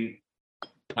we didn't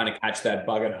kind of catch that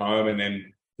bug at home and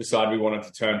then decide we wanted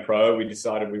to turn pro. We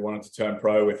decided we wanted to turn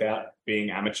pro without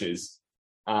being amateurs.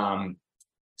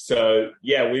 So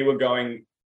yeah, we were going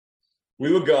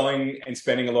and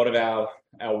spending a lot of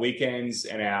our weekends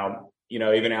and our,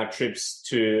 even our trips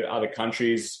to other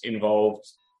countries involved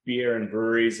beer and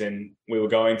breweries. And we were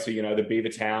going to, the Beaver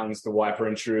Towns, the Wiper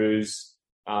and Shrews,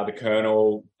 the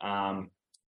Colonel,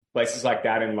 places like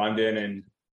that in London. And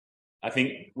I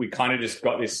think we kind of just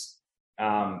got this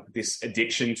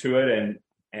addiction to it,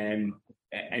 and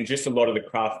just a lot of the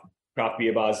craft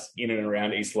beer bars in and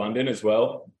around East London as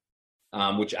well,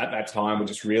 which at that time were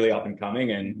just really up and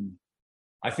coming. And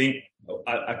I think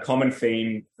a common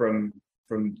theme from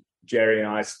Jerry and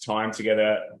I's time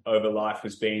together over life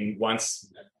has been once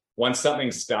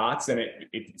something starts, and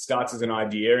it starts as an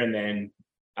idea, and then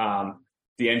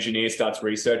the engineer starts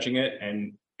researching it,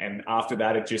 and after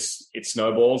that it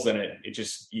snowballs, and it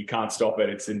just, you can't stop it.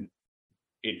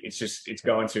 It's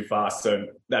going too fast. So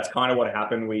that's kind of what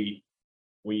happened. We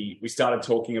we started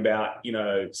talking about,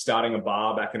 starting a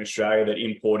bar back in Australia that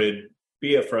imported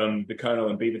beer from the Colonel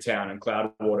and Beavertown and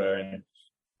Cloudwater. And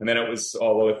then it was,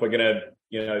 if we're going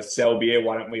to, sell beer,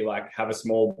 why don't we have a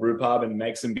small brew pub and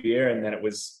make some beer? And then it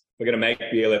was, we're going to make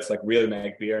beer. Let's really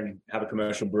make beer and have a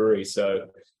commercial brewery. So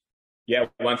yeah,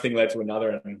 one thing led to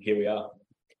another, and here we are.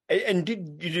 And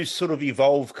did you just sort of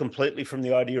evolve completely from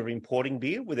the idea of importing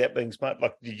beer without being smart?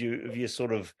 Have you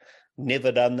sort of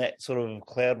never done that sort of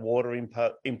Cloudwater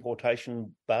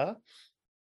importation bar?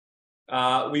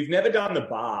 We've never done the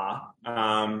bar.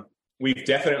 We've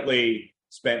definitely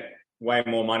spent way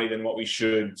more money than what we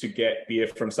should to get beer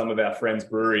from some of our friends'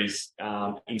 breweries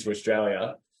into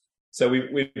Australia. So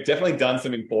we've definitely done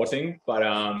some importing, but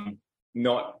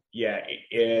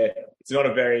it's not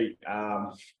a very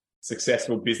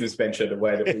successful business venture the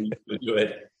way that we used to do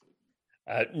it.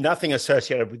 Nothing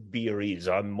associated with beer is.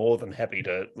 I'm more than happy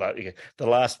to. The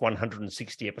last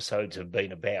 160 episodes have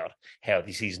been about how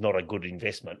this is not a good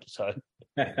investment. So,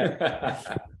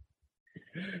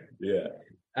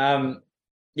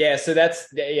 So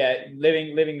that's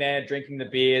living there, drinking the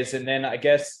beers, and then I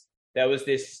guess there was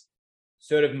this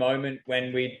sort of moment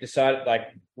when we decided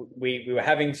we were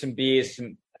having some beers,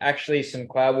 some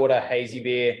Cloudwater hazy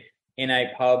beer in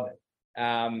a pub.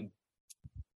 The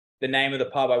name of the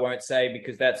pub I won't say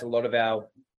because that's a lot of our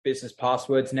business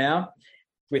passwords now.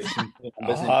 With some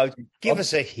give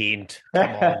us a hint.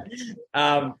 Come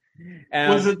on.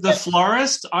 Was it the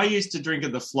Florist? I used to drink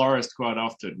at the Florist quite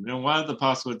often. And one of the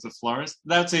passwords of Florist.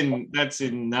 That's in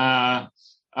Bethnal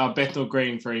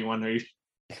Green for anyone who.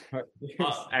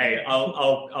 Hey,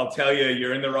 I'll tell you,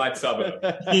 you're in the right suburb.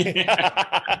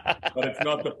 Yeah. But it's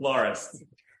not the Florist.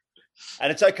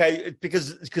 And it's okay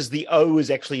because the O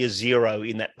is actually a 0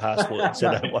 in that password.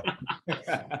 So don't worry.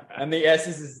 And the S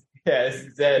is Z.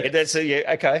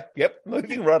 Yeah, okay. Yep.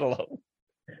 Moving right along.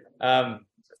 And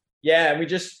there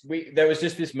was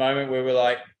just this moment where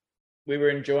we were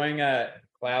enjoying a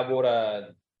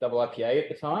Cloudwater double IPA at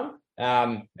the time,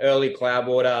 early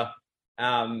Cloudwater,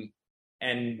 and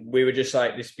we were just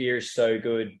like, this beer is so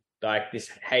good, this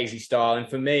hazy style. And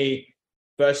for me,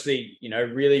 firstly,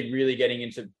 really, really getting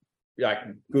into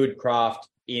good craft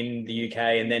in the UK,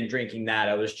 and then drinking that,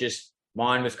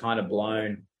 mine was kind of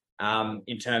blown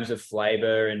in terms of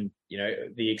flavor and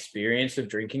the experience of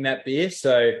drinking that beer.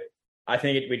 So I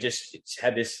think we just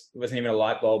had this, it wasn't even a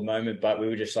light bulb moment, but we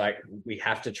were just like, we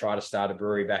have to try to start a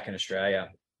brewery back in Australia.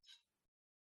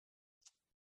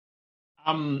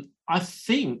 I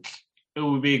think it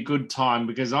would be a good time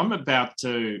because I'm about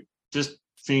to just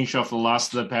finish off the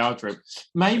last of the power trip.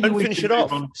 Maybe we finish it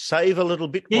off. Save a little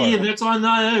bit more. Yeah, that's I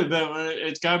know, but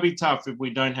it's going to be tough if we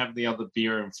don't have the other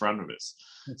beer in front of us.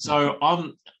 So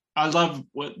I love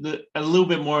a little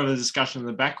bit more of a discussion in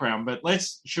the background. But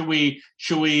should we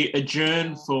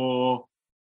adjourn for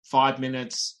 5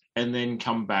 minutes and then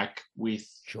come back with?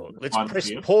 Sure. Let's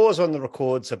press pause on the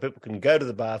record so people can go to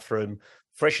the bathroom,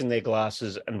 freshen their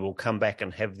glasses, and we'll come back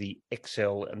and have the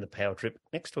XL and the power trip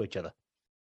next to each other.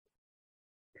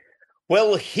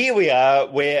 Well, here we are.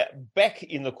 We're back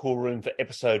in the cool room for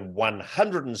episode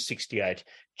 168.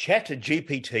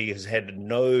 ChatGPT has had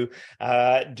no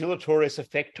deleterious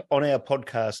effect on our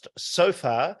podcast so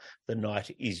far. The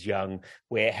night is young.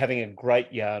 We're having a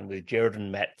great yarn with Jared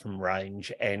and Matt from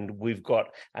Range, and we've got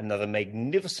another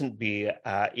magnificent beer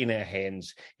in our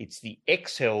hands. It's the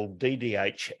XL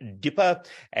DDH Dipper,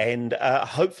 and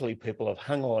hopefully people have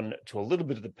hung on to a little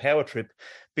bit of the power trip,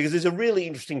 because there's a really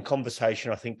interesting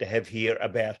conversation, I think, to have here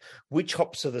about which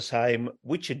hops are the same,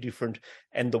 which are different,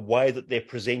 and the way that they're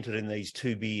presented in these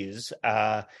two beers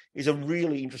is a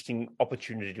really interesting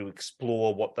opportunity to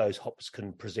explore what those hops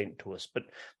can present to us. But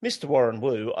Mr. Warren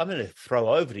Wu, I'm going to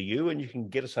throw over to you and you can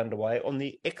get us underway on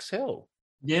the XL.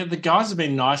 Yeah, the guys have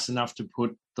been nice enough to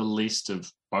put the list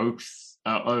of both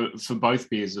for both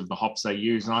beers of the hops they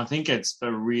use, and I think it's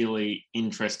a really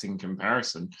interesting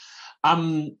comparison.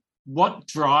 What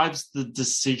drives the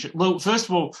decision? Well, first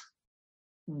of all,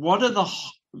 what are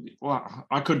well,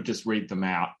 I could just read them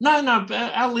out. No,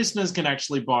 our listeners can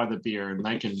actually buy the beer and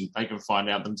they can find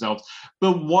out themselves.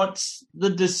 But what's the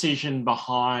decision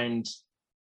behind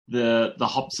the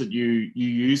hops that you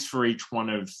use for each one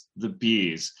of the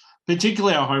beers?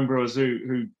 Particularly our homebrewers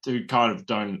who kind of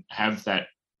don't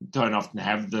often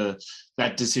have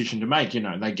that decision to make.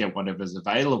 They get whatever's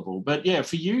available. But yeah,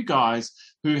 for you guys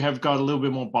who have got a little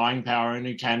bit more buying power and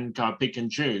who can kind of pick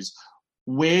and choose,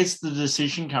 where's the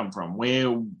decision come from?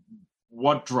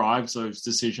 What drives those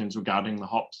decisions regarding the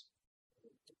hops?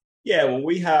 Yeah, well,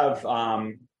 we have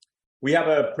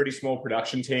a pretty small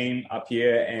production team up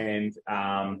here, and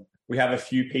we have a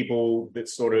few people that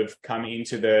sort of come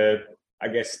into the I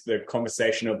guess, the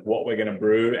conversation of what we're going to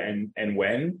brew and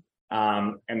when.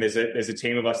 And there's a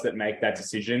team of us that make that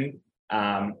decision.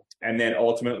 And then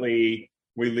ultimately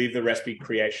we leave the recipe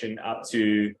creation up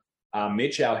to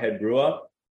Mitch, our head brewer.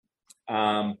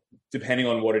 Depending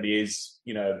on what it is,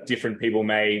 different people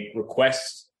may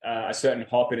request a certain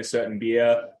hop in a certain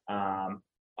beer.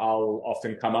 I'll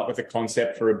often come up with a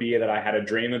concept for a beer that I had a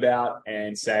dream about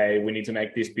and say, we need to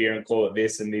make this beer and call it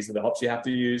this, and these are the hops you have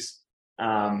to use.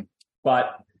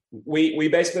 But we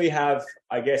basically have,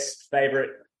 I guess,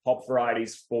 favorite hop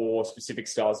varieties for specific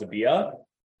styles of beer.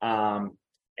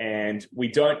 And we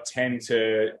don't tend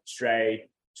to stray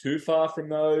too far from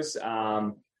those.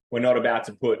 We're not about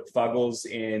to put Fuggles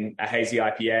in a hazy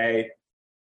IPA,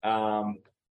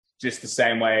 just the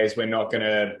same way as we're not going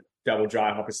to double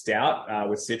dry hop a stout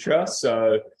with Citra.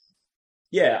 So,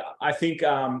 yeah, I think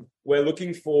we're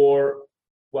looking for,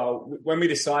 when we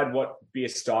decide what beer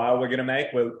style we're going to make,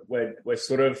 we're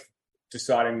sort of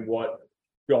deciding what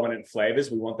dominant flavors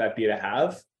we want that beer to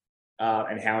have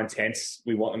and how intense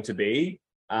we want them to be.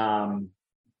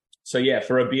 So, yeah,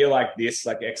 for a beer like this,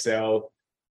 like XL,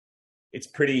 it's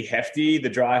pretty hefty. The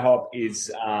dry hop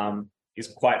is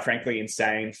quite frankly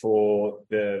insane for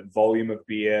the volume of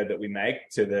beer that we make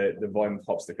to the volume of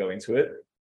hops that go into it.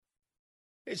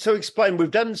 So explain,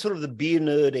 we've done sort of the beer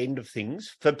nerd end of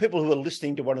things. For people who are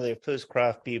listening to one of their first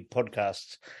craft beer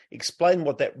podcasts, explain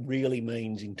what that really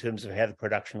means in terms of how the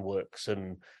production works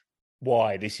and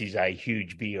why this is a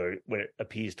huge beer when it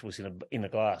appears to us in a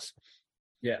glass.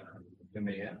 Yeah.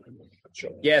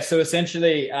 Sure. Yeah, so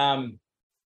essentially,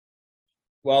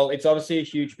 it's obviously a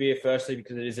huge beer, firstly,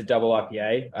 because it is a double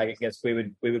IPA. I guess we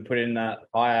would put it in that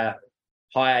high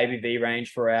ABV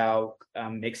range for our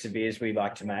mix of beers we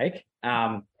like to make.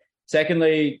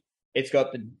 Secondly, it's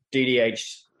got the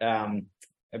DDH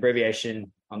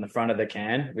abbreviation on the front of the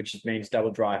can, which means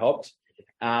double dry hopped.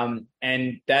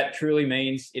 And that truly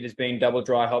means it has been double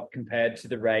dry hopped compared to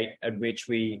the rate at which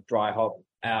we dry hop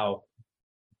our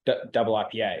double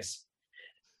IPAs.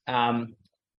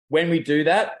 When we do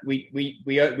that,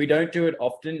 we don't do it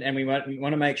often, and we want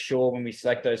to make sure when we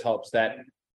select those hops that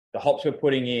the hops we're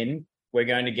putting in, we're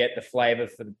going to get the flavor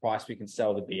for the price we can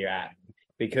sell the beer at.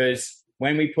 Because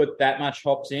when we put that much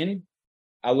hops in,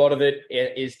 a lot of it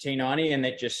is T90, and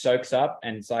it just soaks up,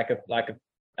 and it's like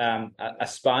a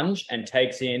sponge and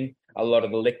takes in a lot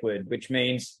of the liquid. Which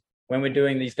means when we're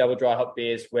doing these double dry hop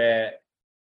beers, where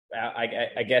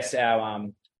I guess our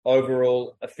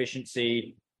overall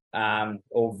efficiency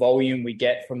or volume we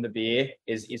get from the beer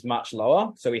is much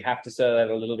lower. So we have to sell at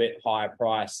a little bit higher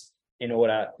price in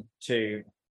order to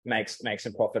make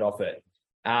some profit off it.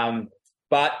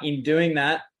 But in doing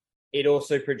that, it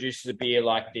also produces a beer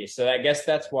like this. So I guess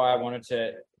that's why I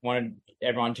wanted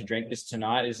everyone to drink this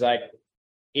tonight, is like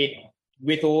it,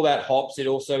 with all that hops, it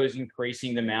also is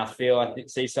increasing the mouthfeel. I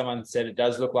see someone said it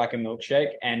does look like a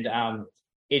milkshake, and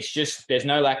it's just, there's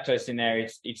no lactose in there.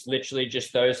 It's literally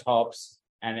just those hops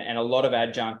and a lot of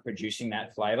adjunct producing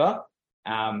that flavor.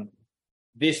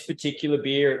 This particular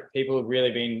beer, people have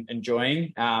really been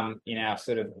enjoying in our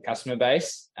sort of customer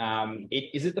base.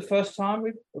 Is it the first time?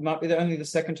 It might be only the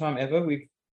second time ever.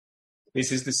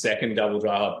 This is the second double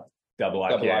dry hop double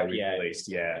IPA we released.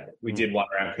 Yeah, we did one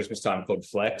around Christmas time called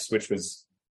Flex, which was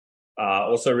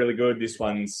also really good. This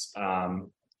one's,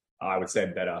 I would say,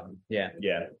 better. Yeah.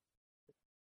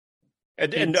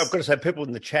 And I've got to say, people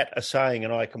in the chat are saying,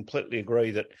 and I completely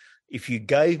agree, that if you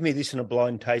gave me this in a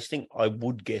blind tasting, I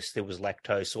would guess there was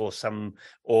lactose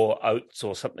or oats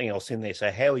or something else in there. So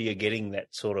how are you getting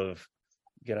that sort of,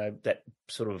 that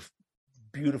sort of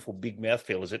beautiful big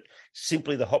mouthfeel? Is it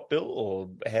simply the hop bill,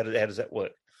 or how does that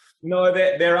work? No,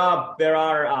 there are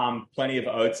plenty of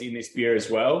oats in this beer as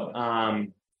well.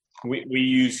 We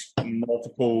use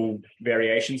multiple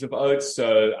variations of oats,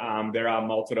 so there are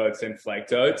malted oats and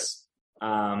flaked oats.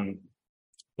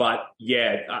 But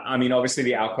yeah, I mean, obviously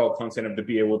the alcohol content of the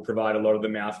beer will provide a lot of the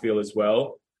mouthfeel as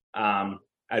well,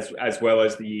 as well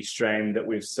as the yeast strain that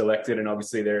we've selected. And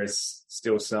obviously there is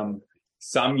still some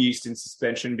yeast in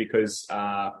suspension because,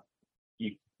 like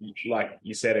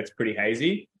you said, it's pretty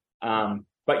hazy.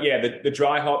 But yeah, the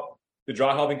dry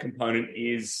hopping component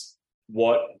is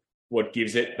what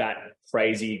gives it that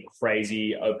crazy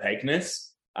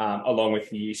opaqueness, along with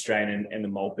the yeast strain and the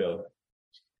malt bill.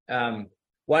 I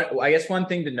guess one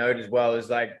thing to note as well is,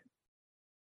 like,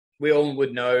 we all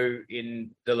would know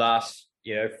in the last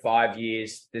 5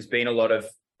 years, there's been a lot of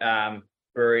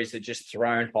breweries that just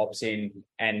thrown hops in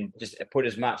and just put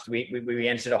as much. We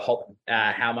entered a hop,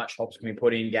 how much hops can we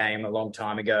put in game a long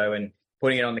time ago, and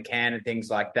putting it on the can and things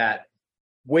like that.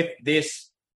 With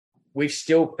this, we've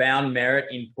still found merit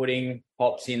in putting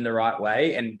hops in the right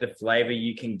way and the flavor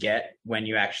you can get when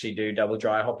you actually do double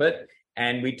dry hop it.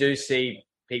 And we do see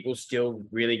people still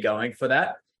really going for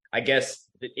that. I guess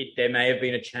there may have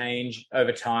been a change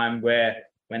over time where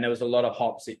when there was a lot of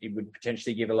hops, it would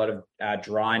potentially give a lot of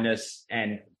dryness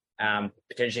and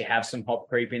potentially have some hop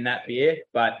creep in that beer.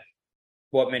 But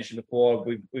what I mentioned before,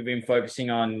 we've been focusing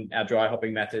on our dry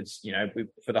hopping methods,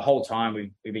 for the whole time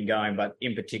we've been going, but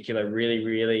in particular, really,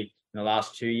 really in the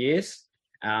last 2 years.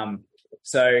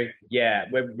 So yeah,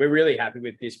 we're really happy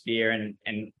with this beer. And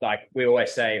like we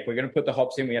always say, if we're going to put the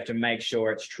hops in, we have to make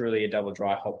sure it's truly a double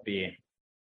dry hop beer.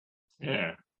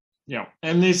 Yeah. Yeah.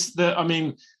 And this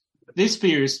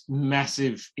beer is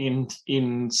massive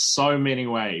in so many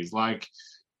ways. Like,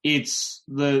 it's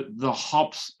the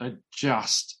hops are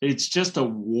it's just a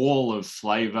wall of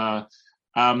flavor.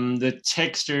 The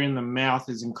texture in the mouth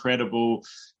is incredible.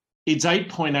 It's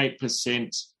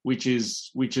 8.8%, which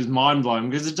is mind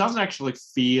blowing because it doesn't actually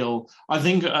feel. I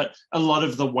think a lot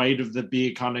of the weight of the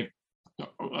beer kind of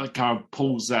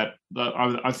pulls that.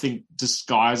 I think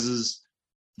disguises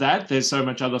that. There's so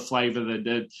much other flavor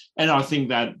and I think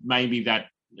that maybe that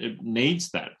it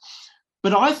needs that.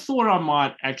 But I thought I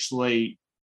might actually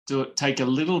take a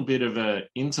little bit of an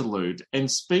interlude and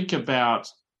speak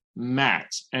about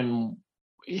Matt. And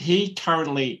he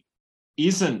currently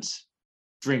isn't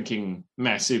drinking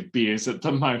massive beers at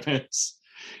the moment.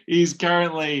 He's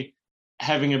currently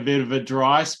having a bit of a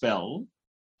dry spell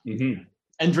and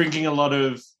drinking a lot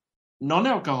of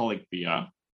non-alcoholic beer.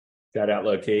 Shout out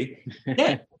low key.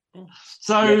 Yeah.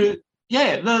 So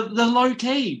the low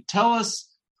key. Tell us,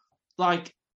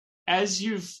 like, as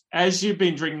you've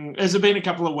been drinking, has it been a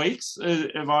couple of weeks?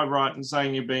 Am I right in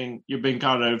saying you've been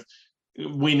kind of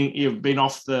weaning? You've been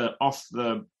off the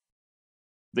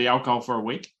alcohol for a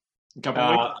week, a couple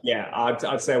of weeks. Yeah,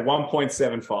 I'd say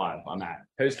 1.75 on that.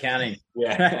 Who's counting?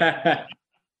 Yeah.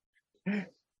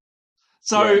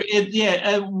 So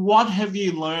what have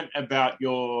you learnt about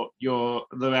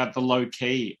about the low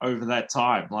key over that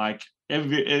time? Like, what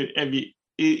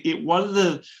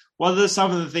are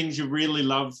some of the things you really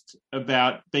loved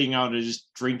about being able to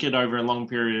just drink it over a long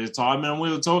period of time? And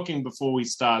we were talking before we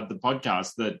started the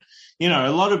podcast that, a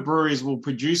lot of breweries will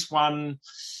produce one.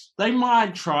 They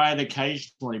might try it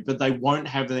occasionally, but they won't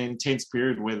have the intense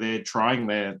period where they're trying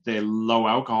their low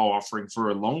alcohol offering for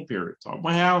a long period of time.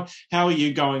 Well, how are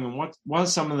you going, and what are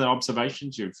some of the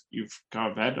observations you've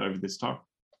kind of had over this time?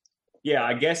 Yeah,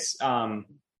 I guess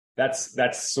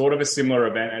that's sort of a similar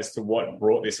event as to what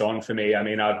brought this on for me. I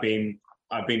mean, I've been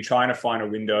trying to find a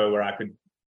window where I could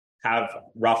have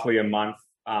roughly a month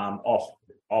off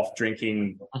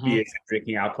drinking beers and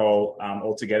drinking alcohol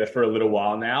altogether for a little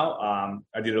while now.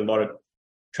 I did a lot of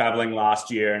traveling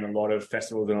last year and a lot of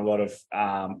festivals and a lot of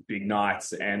big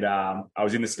nights. And I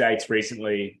was in the States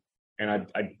recently, and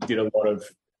I did a lot of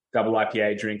double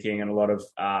IPA drinking and a lot of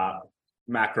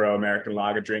macro American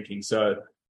lager drinking. So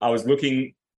I was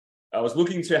looking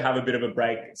to have a bit of a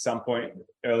break at some point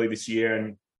early this year.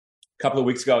 And a couple of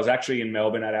weeks ago, I was actually in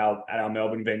Melbourne at our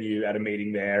Melbourne venue at a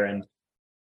meeting there, and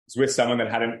was with someone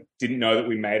that didn't know that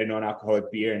we made a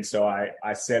non-alcoholic beer. And so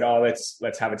I said, oh,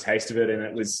 let's have a taste of it. And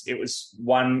it was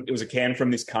a can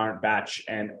from this current batch.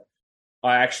 And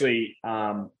I actually,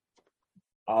 I'll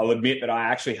admit that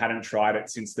I actually hadn't tried it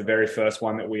since the very first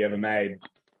one that we ever made,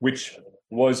 which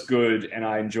was good, and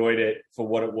I enjoyed it for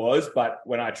what it was. But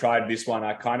when I tried this one,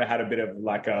 I kind of had a bit of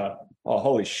like oh,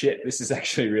 holy shit, this is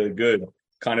actually really good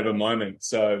kind of a moment.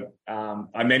 So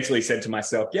I mentally said to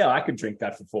myself, yeah, I could drink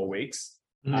that for 4 weeks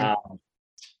and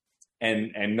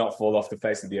not fall off the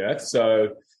face of the earth.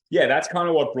 So yeah, that's kind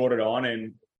of what brought it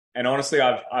on. And honestly,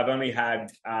 I've only had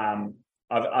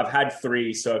I've had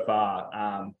 3 so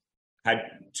far.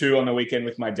 Had 2 on the weekend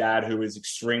with my dad, who was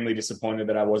extremely disappointed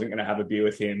that I wasn't going to have a beer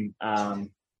with him. And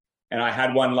I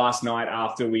had one last night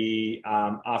after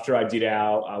I did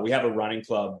we have a running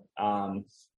club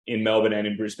in Melbourne and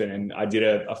in Brisbane, and I did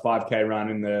a 5K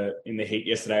run in the heat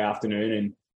yesterday afternoon.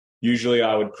 And usually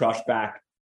I would crush back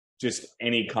just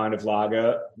any kind of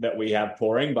lager that we have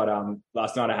pouring. But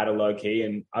last night I had a low key,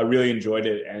 and I really enjoyed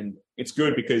it. And it's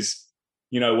good because,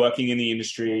 working in the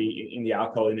industry, in the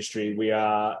alcohol industry, we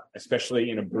are,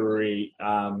 especially in a brewery,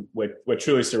 we're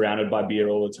truly surrounded by beer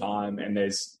all the time. And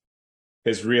there's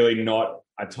really not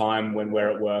a time when we're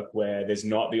at work where there's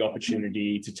not the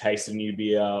opportunity to taste a new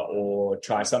beer or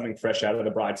try something fresh out of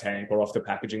the bright tank or off the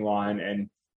packaging line. And,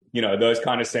 those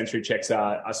kind of sensory checks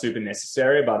are super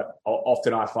necessary, but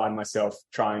often I find myself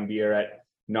trying beer at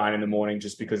 9 a.m.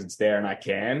 just because it's there and I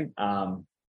can.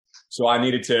 So I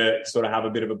needed to sort of have a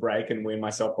bit of a break and wean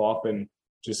myself off and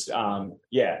just,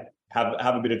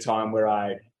 have a bit of time where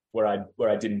I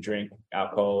didn't drink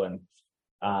alcohol, and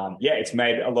it's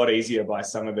made a lot easier by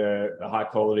some of the high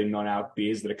quality non-alc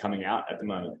beers that are coming out at the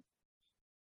moment.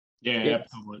 Yeah,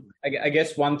 absolutely. I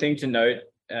guess one thing to note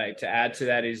to add to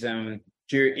that is in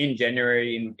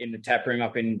January in the tap room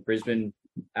up in Brisbane,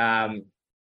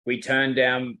 we turned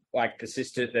down like the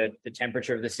system, the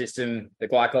temperature of the system, the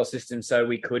glycol system, so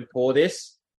we could pour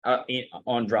this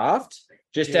on draft,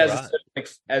 just as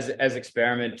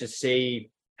experiment to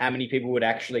see how many people would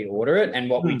actually order it. And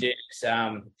what we did is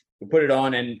we put it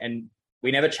on, and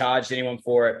we never charged anyone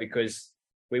for it because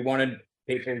we wanted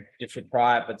people just to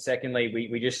try it. But secondly,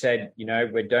 we just said,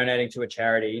 we're donating to a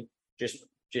charity, just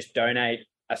donate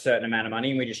a certain amount of money,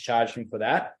 and we just charged them for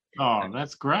that. Oh,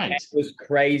 that's great. It was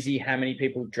crazy how many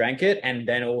people drank it and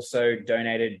then also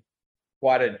donated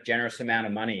quite a generous amount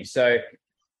of money. So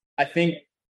I think,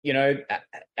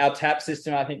 our tap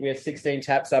system, I think we have 16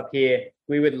 taps up here.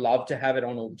 We would love to have it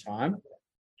on all the time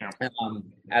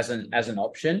as an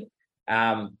option.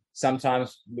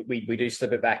 Sometimes we do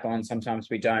slip it back on, sometimes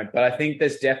we don't. But I think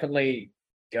there's definitely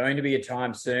going to be a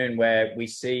time soon where we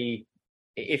see,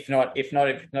 if not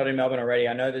in Melbourne already,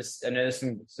 I know there's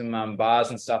some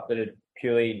bars and stuff that are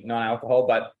purely non-alcohol,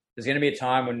 but there's going to be a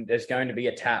time when there's going to be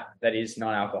a tap that is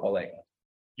non-alcoholic.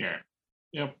 Yeah.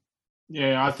 Yep.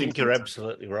 Yeah, I think you're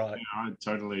absolutely right. Yeah, I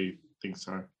totally think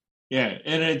so. Yeah,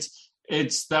 and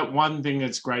it's that one thing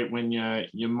that's great when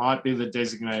you might be the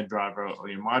designated driver or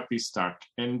you might be stuck,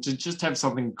 and to just have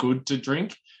something good to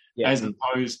drink as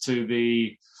opposed to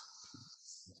the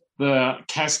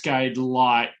Cascade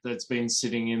Light that's been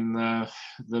sitting in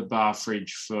the bar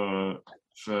fridge for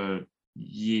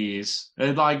years.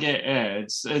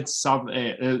 It's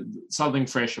something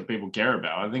fresh that people care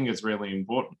about. I think it's really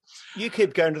important. You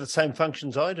keep going to the same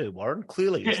functions I do, Warren.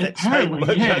 Clearly,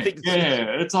 apparently,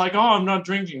 It's like, I'm not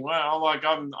drinking. Well, like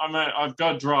I've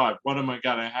got to drive. What am I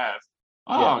gonna have?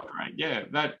 Oh, great, yeah,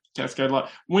 that Cascade Light.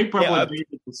 We probably been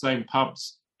at the same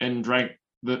pubs and drank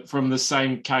from the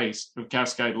same case of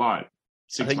Cascade Light.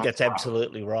 I think that's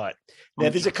absolutely right. Now,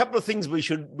 there's a couple of things we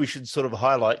should sort of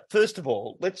highlight. First of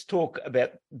all, let's talk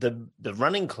about the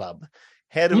running club.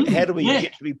 How do we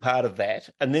get to be part of that?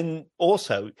 And then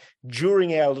also,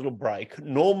 during our little break,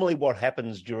 normally what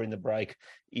happens during the break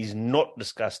is not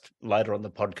discussed later on the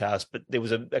podcast, but there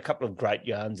was a couple of great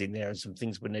yarns in there and some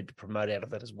things we need to promote out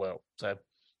of that as well. So,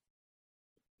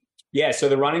 so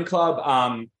the running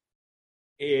club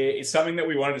is something that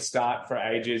we wanted to start for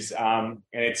ages, and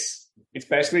it's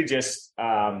basically just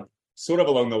sort of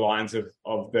along the lines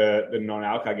of the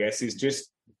non-alc, I guess, is just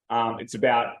it's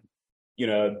about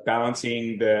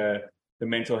balancing the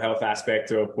mental health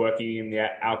aspect of working in the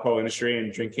alcohol industry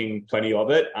and drinking plenty of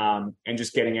it, and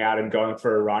just getting out and going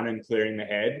for a run and clearing the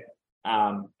head,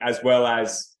 as well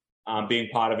as being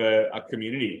part of a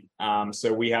community.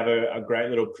 So we have a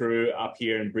great little crew up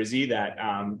here in Brizzy that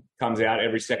comes out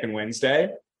every second Wednesday.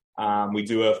 We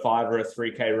do a 5 or a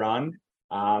 3K run.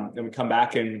 Then we come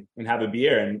back and have a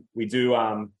beer, and we do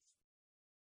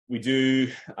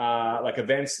like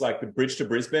events like the Bridge to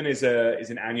Brisbane is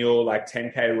an annual like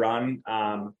 10K run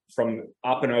from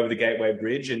up and over the Gateway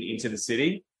Bridge and into the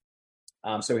city.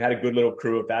 So we had a good little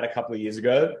crew of that a couple of years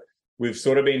ago. We've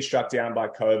sort of been struck down by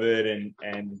COVID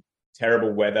and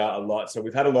terrible weather a lot, so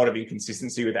we've had a lot of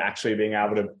inconsistency with actually being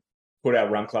able to put our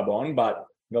run club on. But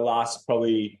the last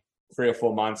probably 3 or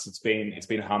 4 months, it's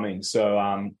been humming.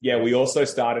 So we also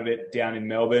started it down in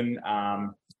Melbourne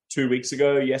 2 weeks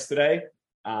ago yesterday.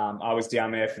 I was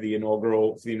down there for the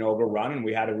inaugural run, and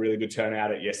we had a really good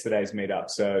turnout at yesterday's meetup.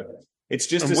 So it's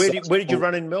just where did you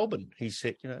run in Melbourne? He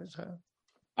said, So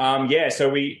so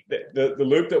the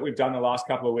loop that we've done the last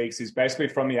couple of weeks is basically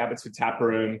from the Abbotsford Tap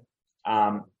Room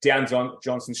down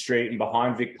Johnson Street and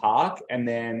behind Vic Park, and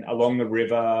then along the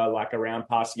river, like around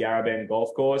past Yarra Bend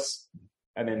Golf Course,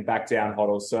 and then back down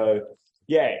Hoddle. So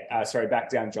back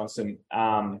down Johnson.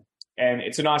 And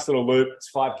it's a nice little loop. It's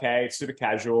 5K. It's super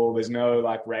casual. There's no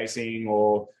like racing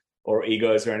or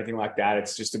egos or anything like that.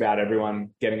 It's just about everyone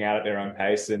getting out at their own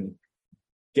pace and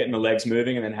getting the legs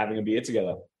moving and then having a beer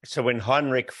together. So when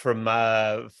Heinrich from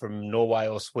Norway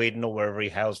or Sweden or wherever he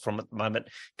hails from at the moment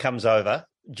comes over,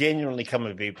 genuinely come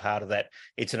and be a part of that.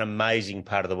 It's an amazing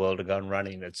part of the world to go and run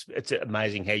in. It's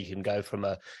amazing how you can go from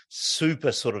a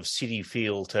super sort of city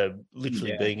feel to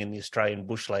literally being in the Australian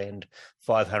bushland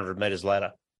 500 metres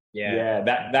later. Yeah,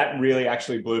 that really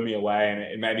actually blew me away, and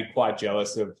it made me quite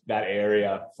jealous of that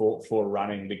area for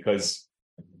running, because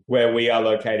where we are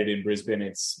located in Brisbane,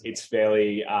 it's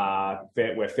fairly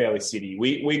we're fairly city.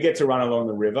 We get to run along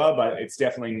the river, but it's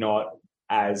definitely not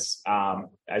as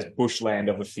bushland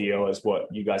of a feel as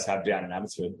what you guys have down in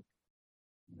Abbotsford.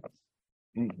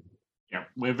 Yeah,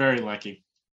 we're very lucky.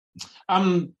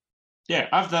 Yeah,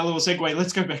 after that little segue,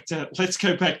 let's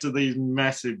go back to these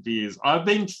massive beers. I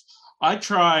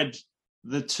tried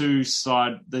the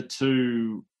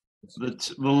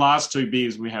last two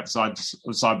beers we have side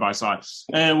by side,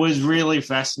 and it was really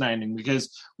fascinating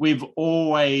because we've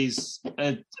always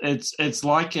it's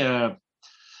like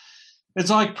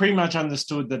pretty much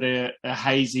understood that a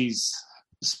hazy's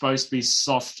supposed to be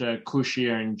softer,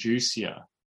 cushier, and juicier.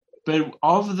 But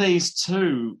of these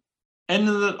two, and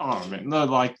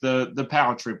the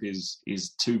power trip is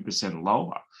 2%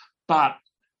 lower, but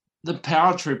the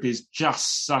power trip is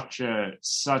just such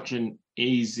an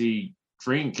easy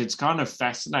drink. It's kind of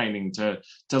fascinating to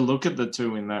look at the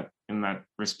two in that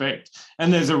respect.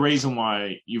 And there's a reason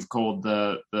why you've called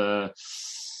the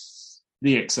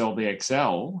XL the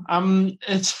XL.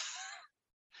 It's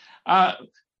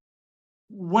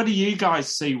what do you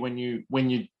guys see when you're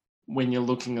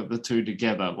looking at the two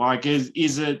together? Like, is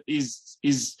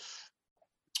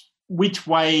which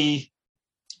way,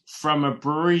 from a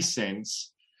brewery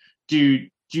sense, do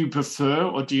you prefer,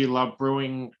 or do you love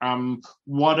brewing?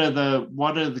 What are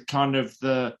the kind of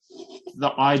the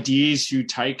ideas you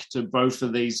take to both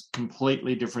of these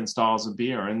completely different styles of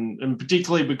beer, and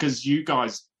particularly because you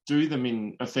guys do them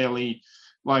in a fairly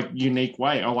unique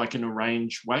way, or in a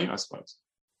range way, I suppose.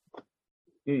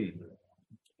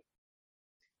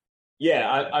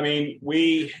 Yeah, I mean,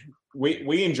 we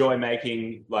enjoy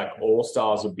making all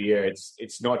styles of beer.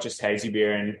 It's not just hazy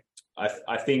beer, and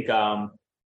I think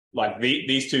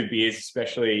these two beers,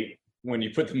 especially when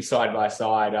you put them side by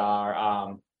side,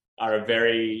 are a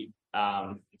very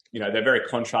they're very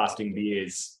contrasting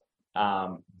beers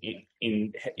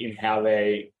in how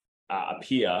they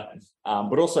appear,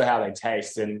 but also how they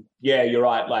taste. And yeah, you're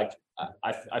right.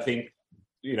 I think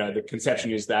the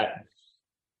conception is that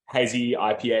hazy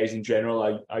IPAs in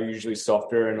general are usually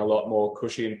softer and a lot more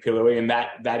cushy and pillowy, and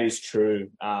that is true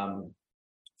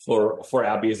for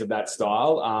our beers of that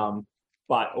style.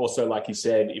 But also, like you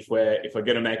said, if we're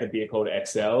going to make a beer called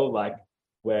XL,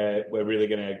 we're really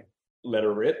going to let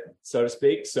her rip, so to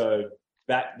speak. So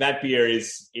that beer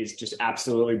is just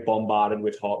absolutely bombarded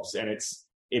with hops, and it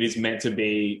is meant to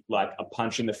be like a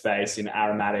punch in the face in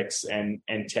aromatics and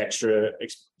textural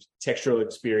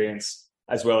experience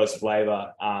as well as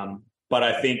flavor. But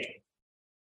I think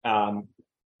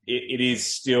it is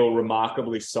still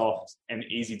remarkably soft and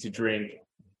easy to drink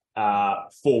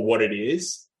for what it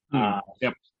is.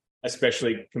 Yep.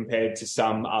 Especially compared to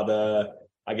some other,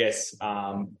 I guess,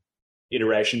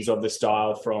 iterations of the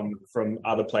style from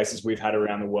other places we've had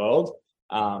around the world.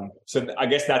 So I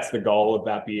guess that's the goal of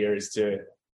that beer, is to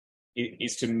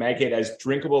make it as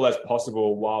drinkable as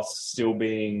possible whilst still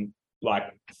being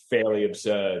fairly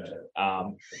absurd.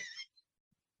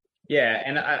 Yeah,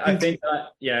 and I think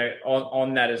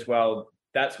on that as well,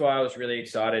 that's why I was really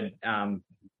excited to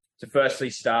firstly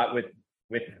start with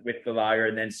the lager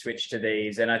and then switch to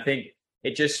these. And I think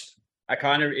they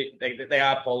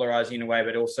are polarizing in a way,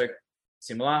 but also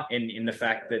similar in the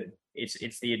fact that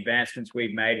it's the advancements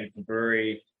we've made at the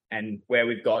brewery and where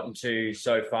we've gotten to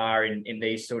so far in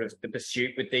these sort of the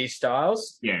pursuit with these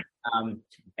styles. Yeah.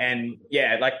 And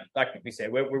yeah, like we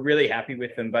said, we're really happy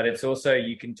with them, but it's also,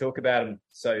 you can talk about them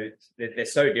so they're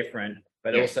so different,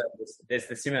 but also there's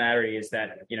the similarity is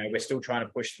that, we're still trying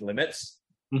to push the limits.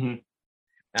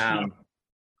 Mm-hmm.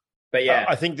 But yeah,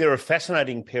 I think they're a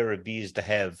fascinating pair of beers to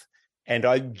have. And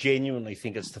I genuinely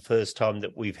think it's the first time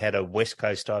that we've had a West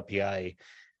Coast IPA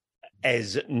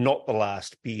as not the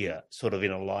last beer sort of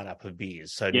in a lineup of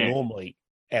beers. So normally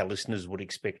our listeners would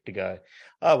expect to go,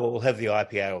 oh, well, we'll have the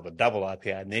IPA or the double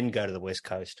IPA and then go to the West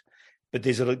Coast. But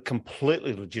there's a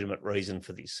completely legitimate reason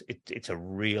for this. It's a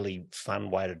really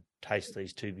fun way to taste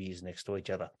these two beers next to each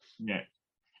other. Yeah.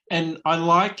 And I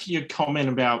like your comment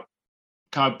about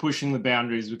kind of pushing the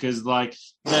boundaries, because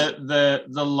the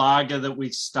lager that we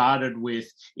started with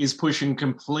is pushing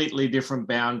completely different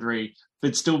boundary,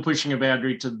 but still pushing a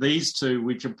boundary to these two,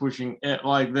 which are pushing it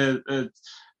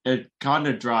kind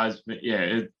of drives me.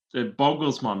 Yeah, it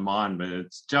boggles my mind, but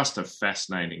it's just a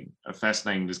fascinating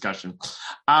discussion.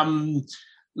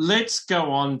 Let's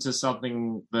go on to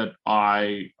something that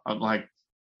I like.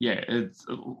 Yeah, it's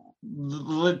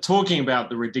talking about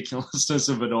the ridiculousness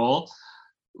of it all.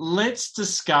 Let's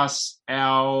discuss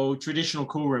our traditional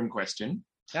cool room question.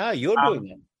 Ah, you're doing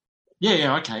it.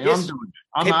 Yeah, okay. Yes. I'm doing it.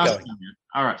 I'm asking it.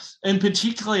 All right. And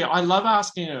particularly, I love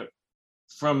asking it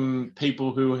from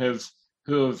people who have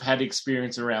had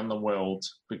experience around the world,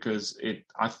 because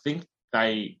I think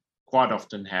they quite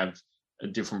often have a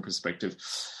different perspective.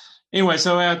 Anyway,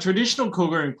 so our traditional cool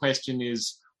room question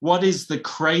is, what is the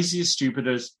craziest,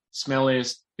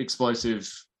 smelliest,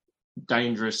 explosive,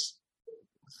 dangerous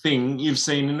thing you've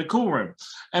seen in a cool room?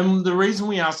 And the reason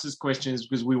we ask this question is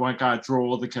because we won't go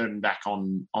draw the curtain back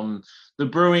on the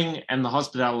brewing and the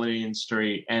hospitality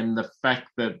industry, and the fact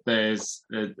that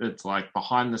it's like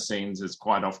behind the scenes is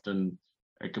quite often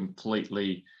a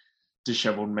completely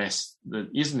disheveled mess that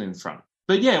isn't in front.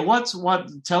 But yeah,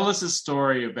 tell us a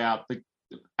story about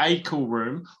a cool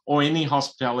room or any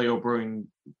hospitality or brewing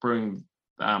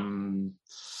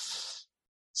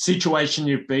situation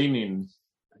you've been in,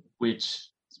 which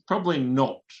is probably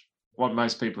not what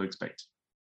most people expect.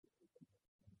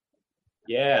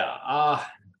 Yeah, I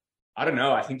don't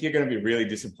know. I think you're going to be really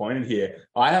disappointed here.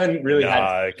 I haven't really had.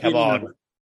 No, come on.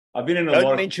 I've been in a Don't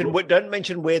lot don't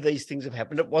mention where these things have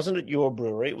happened. It wasn't at your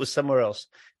brewery. It was somewhere else.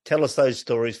 Tell us those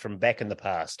stories from back in the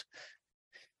past.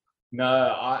 No,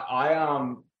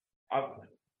 I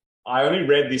only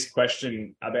read this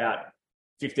question about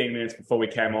 15 minutes before we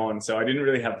came on, so I didn't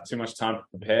really have too much time to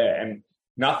prepare, and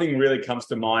nothing really comes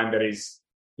to mind that is,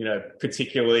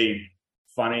 particularly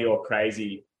funny or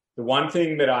crazy. The one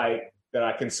thing that I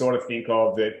can sort of think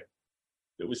of that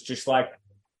was just like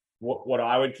what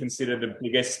I would consider the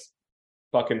biggest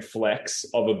fucking flex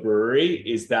of a brewery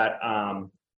is that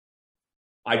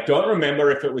I don't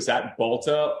remember if it was at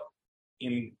Bolter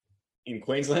in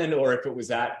Queensland or if it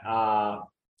was at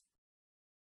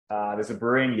there's a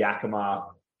brewery in Yakima,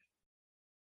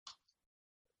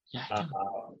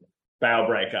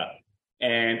 Bowbreaker,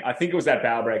 and I think it was at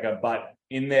Bowbreaker, but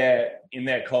in their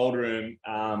cold room,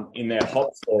 in their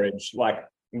hop storage, like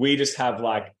we just have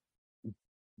like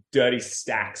dirty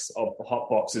stacks of hot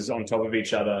boxes on top of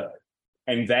each other,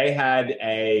 and they had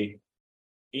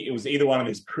it was either one of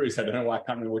these brews, I don't know why, I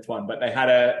can't remember which one, but they had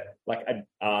a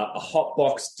hot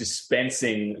box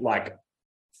dispensing like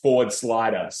forward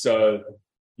slider. So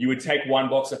you would take one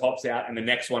box of hops out and the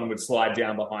next one would slide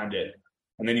down behind it.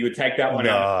 And then you would take that one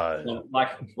out, like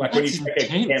when you take a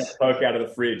can of Coke out of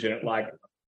the fridge and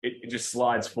it just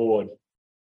slides forward.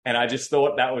 And I just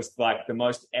thought that was like the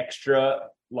most extra,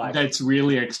 like that's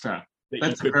really extra.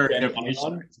 That's very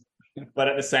definition. But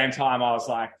at the same time, I was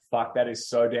like, "Fuck, that is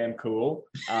so damn cool."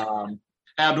 How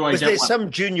do I? Was there some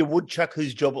junior woodchuck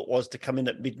whose job it was to come in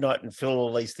at midnight and fill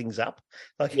all these things up?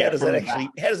 Like, how does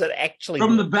that actually?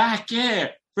 From the back, yeah.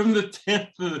 From the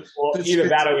 10th. Either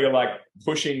that or you're like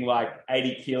pushing like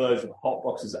 80 kilos of hot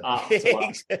boxes up to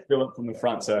fill it from the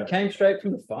front. So it came straight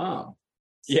from the farm.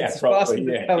 Yeah, probably.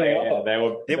 Yeah. There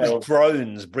was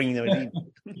drones bringing them in.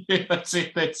 Yeah, that's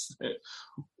it.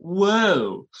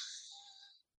 Whoa.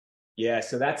 Yeah,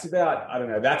 so that's about, I don't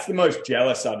know, that's the most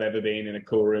jealous I've ever been in a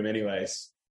cool room anyways.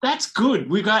 That's good.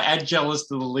 We've got to add jealous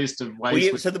to the list of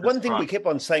ways. So the one thing we kept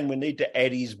on saying we need to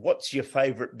add is, what's your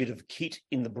favourite bit of kit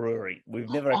in the brewery? We've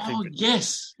never actually. Oh,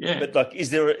 yes. Yeah. But like, is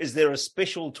there a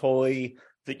special toy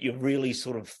that you really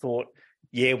sort of thought,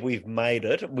 yeah, we've made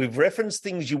it? We've referenced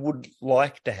things you would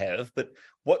like to have, but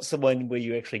what's the one where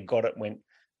you actually got it and went,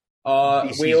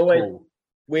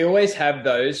 we always have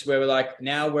those where we're like,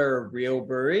 now we're a real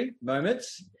brewery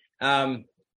moments.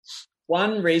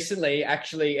 One recently,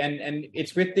 actually, and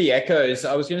it's with the Echoes.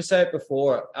 I was going to say it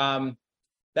before.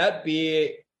 That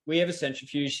beer, we have a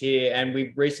centrifuge here, and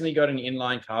we've recently got an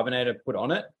inline carbonator put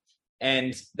on it.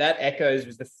 And that Echoes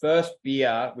was the first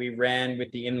beer we ran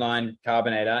with the inline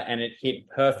carbonator, and it hit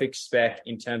perfect spec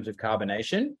in terms of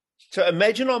carbonation. So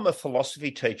imagine I'm a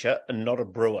philosophy teacher and not a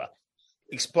brewer.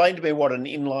 Explain to me what an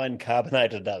inline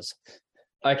carbonator does.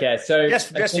 Okay, so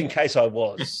just in case I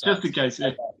was. Just in case,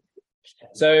 yeah.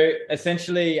 So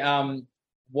essentially,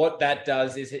 what that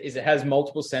does is it has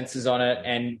multiple sensors on it,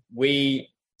 and we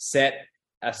set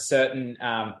a certain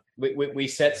we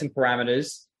set some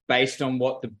parameters based on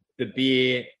what the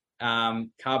beer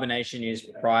carbonation is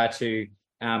prior to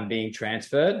being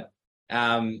transferred.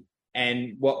 And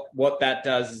what that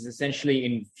does is essentially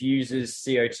infuses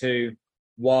CO2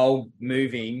 while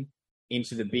moving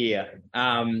into the beer.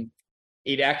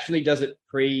 It actually does it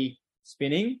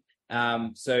pre-spinning.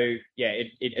 So yeah,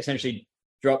 it essentially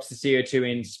drops the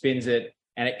CO2 in, spins it,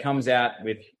 and it comes out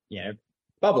with,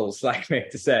 bubbles, like we have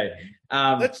to say.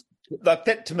 That's like,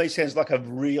 that to me sounds like a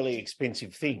really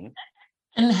expensive thing.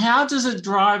 And how does it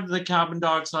drive the carbon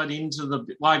dioxide into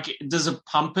does it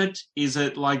pump it? Is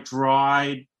it like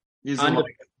dried?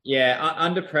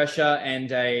 Under pressure,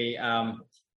 and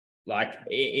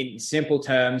in simple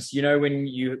terms, when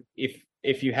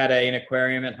if you had an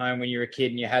aquarium at home when you were a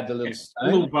kid and you had the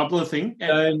little bubbler thing.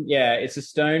 Stone, it's a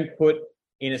stone put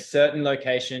in a certain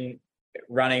location,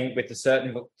 running with a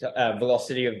certain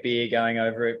velocity of beer going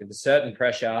over it with a certain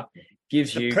pressure.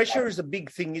 Pressure is a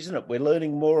big thing, isn't it? We're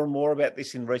learning more and more about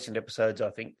this in recent episodes, I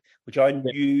think. which I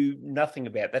knew nothing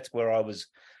about. That's where I was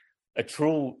a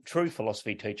true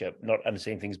philosophy teacher, not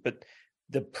understanding things, but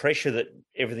the pressure that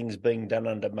everything's being done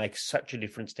under makes such a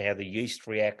difference to how the yeast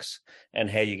reacts and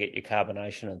how you get your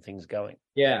carbonation and things going.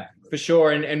 Yeah, for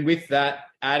sure. And with that,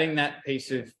 adding that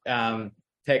piece of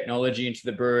technology into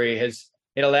the brewery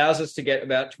it allows us to get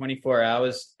about 24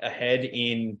 hours ahead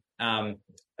in, I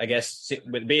guess,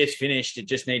 with beers finished, it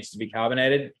just needs to be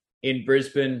carbonated. In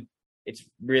Brisbane, it's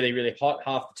really, really hot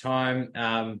half the time.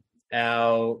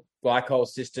 Our glycol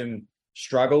system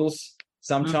struggles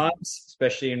sometimes,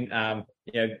 especially in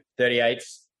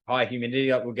 38s, high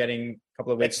humidity, like we're getting a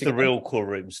couple of weeks ago. It's the real cool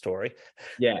room story.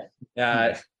 Yeah.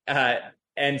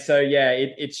 And so,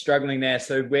 it's struggling there.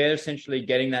 So we're essentially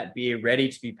getting that beer ready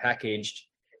to be packaged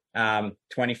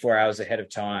 24 hours ahead of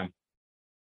time.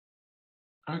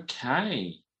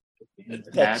 Okay. We've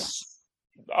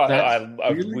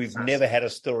never had a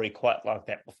story quite like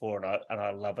that before, and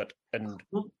I love it. And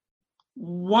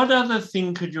what other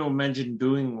thing could you imagine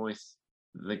doing with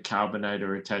the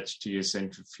carbonator attached to your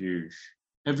centrifuge?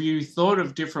 Have you thought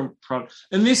of different products?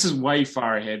 And this is way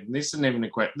far ahead. And this isn't even a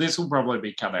question. This will probably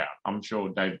be cut out. I'm sure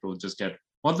David will just get,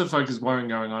 what the fuck is Warren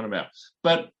going on about?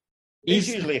 But there's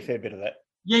usually a fair bit of that.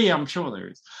 Yeah, I'm sure there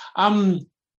is.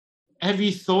 Have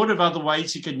you thought of other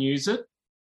ways you can use it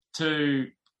to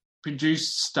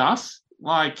produce stuff?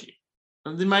 Like,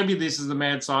 maybe this is the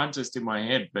mad scientist in my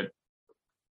head, but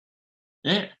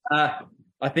yeah.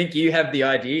 I think you have the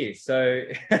idea. So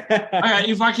okay,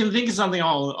 if I can think of something,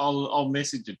 I'll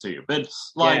message it to you. But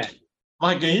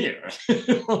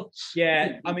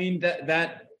yeah. I mean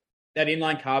that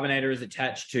inline carbonator is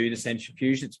attached to the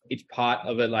centrifuge. It's part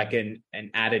of an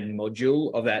added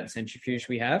module of that centrifuge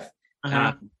we have.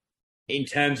 Uh-huh. In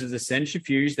terms of the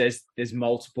centrifuge, there's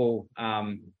multiple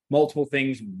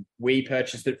things we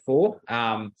purchased it for.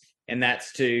 And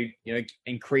that's to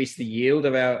increase the yield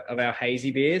of our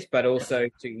hazy beers, but also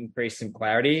to increase some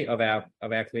clarity of our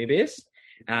clear beers.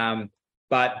 But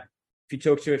if you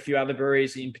talk to a few other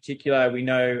breweries in particular, we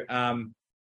know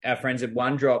our friends at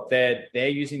One Drop, they're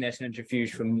using their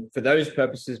centrifuge for those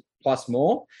purposes plus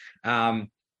more.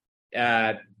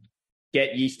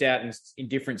 Get yeast out in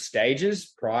different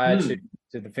stages prior to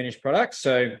the finished product.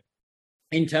 So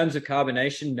in terms of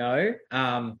carbonation, no.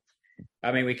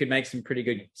 I mean, we could make some pretty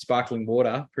good sparkling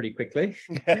water pretty quickly.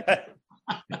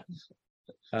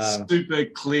 Super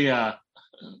clear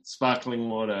sparkling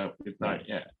water with that,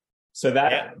 yeah. So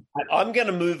I'm going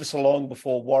to move us along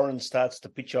before Warren starts to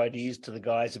pitch ideas to the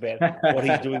guys about what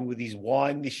he's doing with his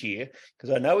wine this year, because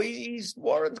I know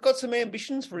Warren's got some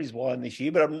ambitions for his wine this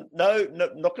year, but I'm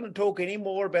not going to talk any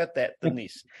more about that than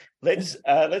this. Let's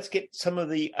get some of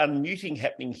the unmuting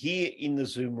happening here in the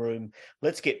Zoom room.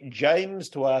 Let's get James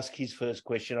to ask his first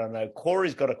question. I know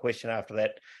Corey's got a question after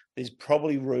that. There's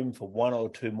probably room for one or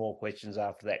two more questions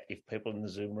after that if people in the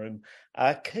Zoom room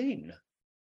are keen.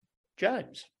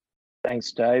 James.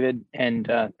 Thanks, David, and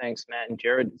thanks, Matt and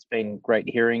Jared. It's been great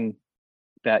hearing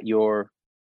about your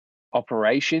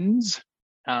operations.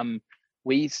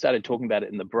 We started talking about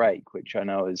it in the break, which I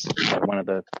know is one of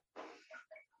the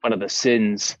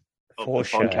sins of the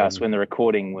podcast when the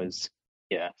recording was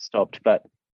stopped. But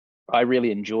I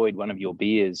really enjoyed one of your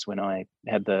beers when I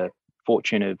had the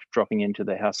fortune of dropping into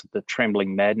the House of the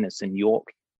Trembling Madness in York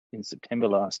in September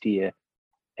last year,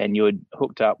 and you had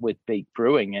hooked up with Beak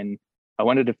Brewing, and I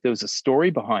wondered if there was a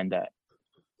story behind that.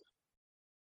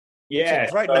 Yeah,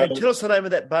 it's a great name. Tell us the name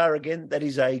of that bar again. That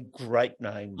is a great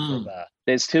name for a bar.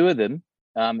 There's two of them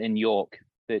in York.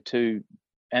 They're two,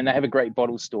 and they have a great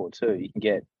bottle store too. You can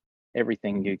get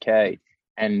everything UK.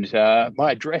 And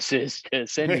my address is to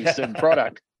send you some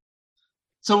product.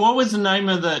 So what was the name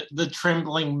of the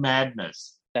Trembling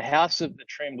Madness? The House of the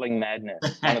Trembling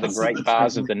Madness, one of the great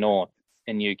bars of the North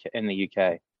in the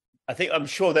UK. I'm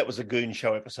sure that was a Goon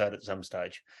Show episode at some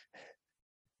stage.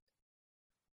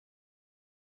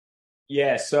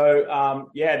 Yeah. So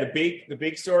the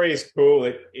big story is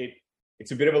cool.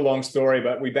 It's a bit of a long story,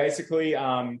 but we basically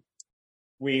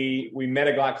we met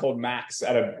a guy called Max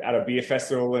at a beer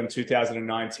festival in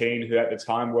 2019, who at the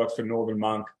time worked for Northern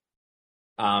Monk,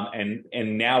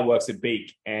 and now works at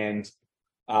Beak. And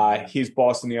his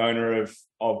boss and the owner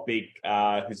of Beak,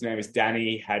 whose name is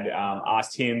Danny, had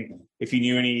asked him if he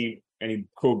knew any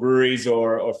cool breweries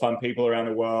or fun people around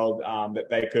the world that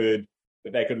they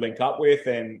could link up with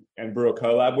and brew a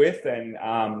collab with. And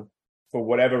for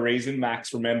whatever reason,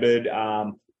 Max remembered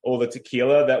all the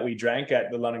tequila that we drank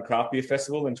at the London Craft Beer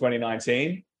Festival in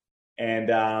 2019, and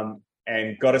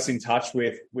got us in touch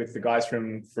with the guys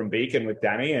from Beak and with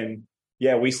Danny. And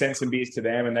yeah, we sent some beers to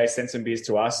them, and they sent some beers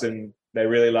to us, and they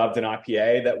really loved an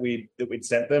IPA that we'd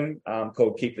sent them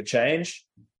called Keep the Change.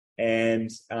 And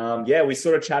we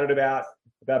sort of chatted about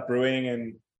brewing,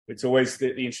 and it's always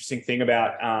the interesting thing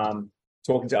about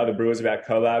talking to other brewers about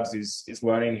collabs is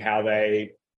learning how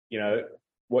they,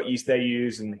 what yeast they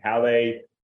use and how they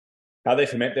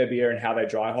ferment their beer and how they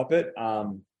dry hop it.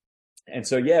 And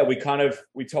so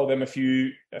we told them a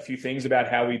few things about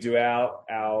how we do our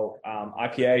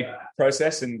IPA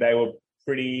process, and they were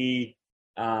pretty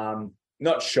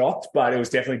not shocked, but it was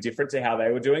definitely different to how they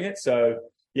were doing it. So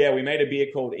yeah, we made a beer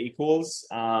called Equals,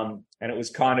 and it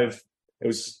was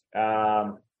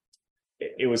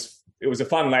a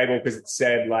fun label because it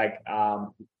said like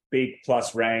big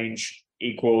plus range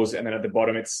equals, and then at the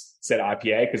bottom it said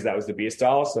IPA because that was the beer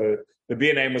style. So the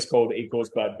beer name was called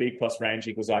Equals, but big plus range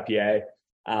equals IPA.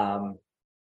 That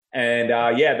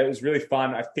was really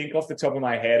fun. I think off the top of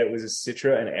my head, it was a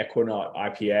Citra and Equinaut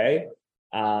IPA.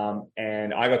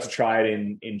 And I got to try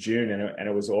it in June, and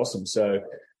it was awesome. So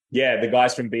yeah, the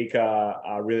guys from Beak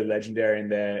are really legendary,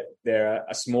 and they're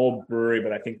a small brewery,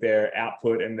 but I think their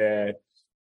output and their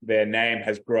name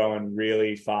has grown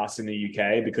really fast in the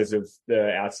UK because of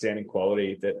the outstanding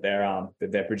quality that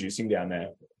they're producing down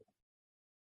there.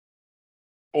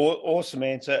 Awesome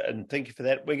answer, and thank you for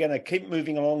that. We're going to keep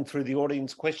moving along through the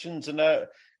audience questions. And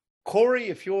Corey,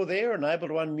 if you're there and able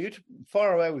to unmute,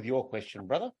 fire away with your question,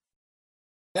 brother.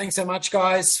 Thanks so much,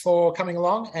 guys, for coming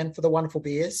along and for the wonderful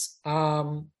beers.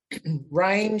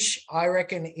 Range, I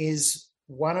reckon, is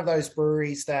one of those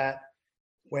breweries that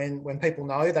when people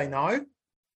know, they know.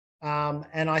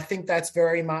 And I think that's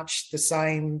very much the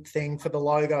same thing for the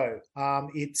logo.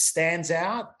 It stands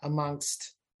out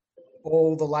amongst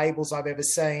all the labels I've ever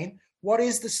seen. What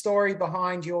is the story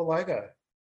behind your logo?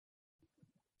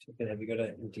 Have you got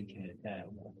an indicator?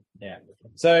 Yeah.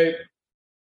 So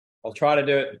I'll try to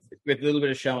do it with a little bit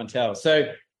of show and tell.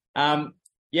 So,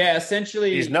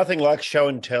 essentially, there's nothing like show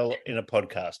and tell in a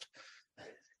podcast.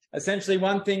 Essentially,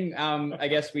 one thing I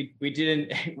guess we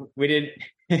didn't we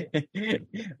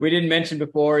didn't mention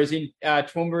before is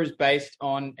Toowoomba is based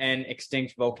on an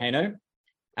extinct volcano,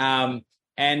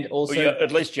 and also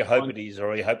at least you hope it is,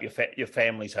 or you hope your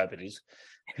family's hope it is.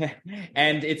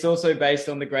 And it's also based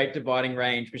on the Great Dividing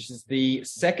Range, which is the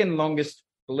second longest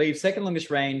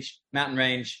mountain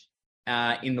range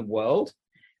in the world.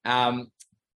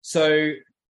 So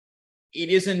it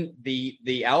isn't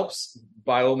the Alps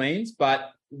by all means,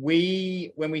 but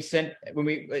when we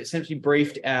essentially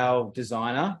briefed our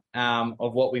designer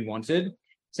of what we wanted,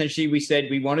 essentially we said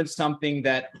we wanted something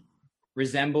that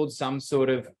resembled some sort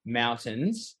of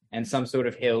mountains and some sort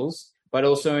of hills, but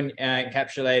also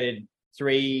encapsulated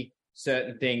three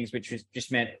certain things, which was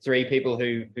just meant three people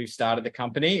who started the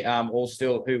company, all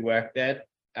still who work there,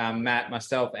 Matt,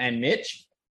 myself, and Mitch.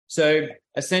 So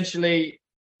essentially,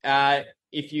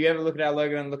 if you ever look at our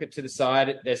logo and look it to the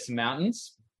side, there's some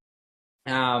mountains.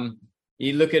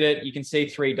 You look at it, you can see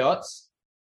three dots.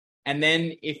 And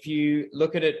then if you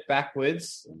look at it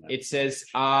backwards, it says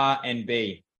R and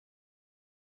B.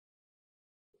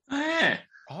 Oh,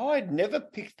 I'd never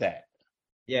picked that.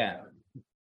 Yeah.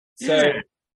 So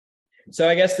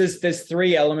I guess there's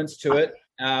three elements to it.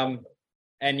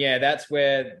 And yeah, that's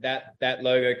where that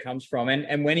logo comes from.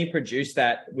 And when he produced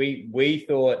that, we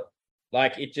thought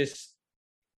like it just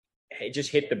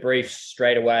hit the brief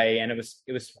straight away, and it was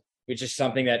just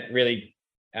something that really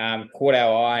caught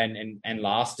our eye and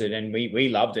lasted, and we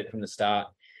loved it from the start.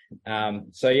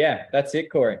 So yeah, that's it,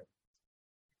 Corey.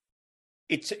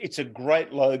 It's a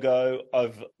great logo.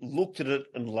 I've looked at it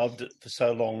and loved it for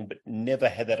so long, but never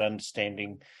had that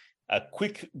understanding. A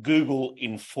quick Google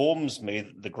informs me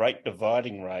that the Great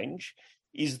Dividing Range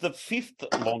is the fifth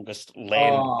longest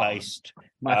land-based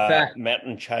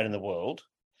mountain chain in the world.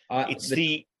 It's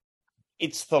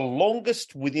the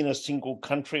longest within a single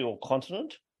country or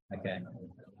continent. Okay.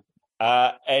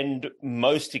 And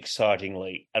most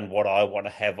excitingly, and what I want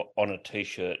to have on a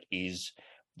T-shirt is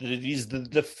that it is the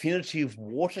definitive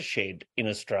watershed in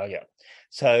Australia.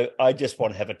 So I just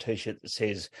want to have a T-shirt that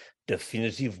says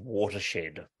definitive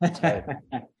watershed. So,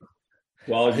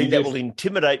 well, I think that will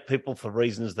intimidate people for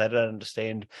reasons they don't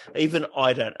understand. Even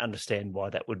I don't understand why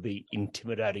that would be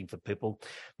intimidating for people.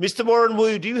 Mr. Warren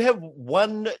Wu, do you have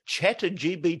one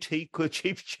GPT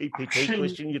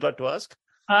question you'd like to ask?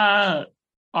 I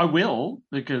will,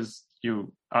 because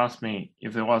you asked me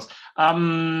if there was.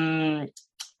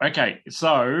 Okay,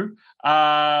 so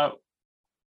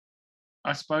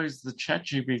I suppose the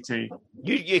ChatGPT.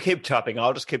 You keep typing.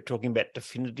 I'll just keep talking about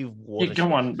definitive watershed. Yeah,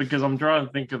 go on, because I'm trying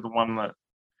to think of the one that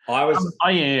I was.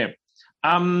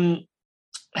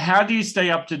 How do you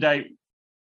stay up to date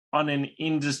on an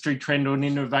industry trend or an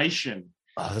innovation?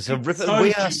 Oh, there's a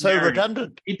So so generic.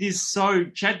 redundant. It is so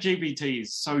ChatGPT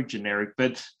is so generic.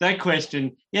 But that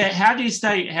question, how do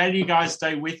you guys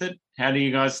stay with it? How do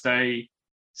you guys stay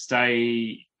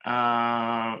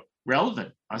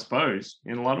relevant? I suppose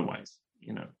in a lot of ways,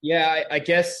 Yeah, I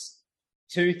guess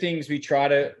two things we try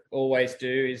to always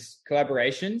do is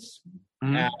collaborations,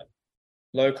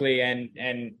 locally and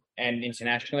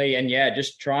internationally, and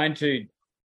just trying to,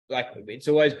 like, it's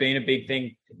always been a big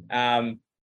thing.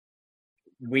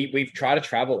 We've tried to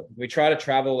travel. We try to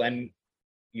travel, and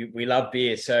we love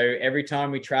beer. So every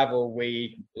time we travel,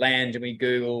 we land and we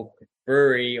Google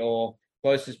brewery or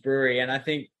closest brewery, and I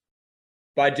think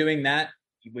by doing that,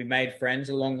 we made friends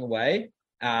along the way.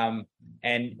 And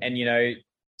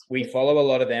we follow a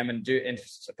lot of them and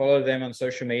follow them on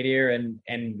social media,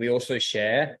 and we also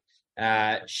share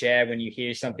when you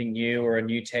hear something new or a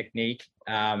new technique.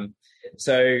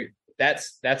 So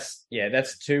that's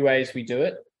two ways we do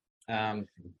it.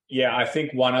 I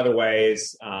think one other way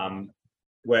is I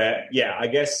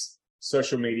guess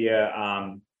social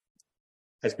media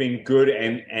has been good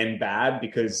and bad,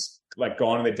 because like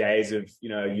gone are the days of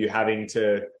you having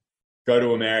to go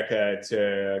to America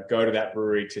to go to that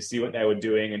brewery to see what they were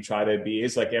doing and try their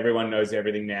beers. Like, everyone knows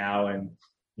everything now, and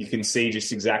you can see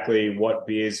just exactly what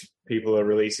beers people are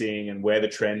releasing and where the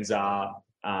trends are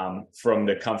from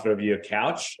the comfort of your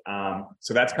couch.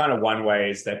 So that's kind of one way,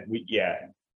 is that we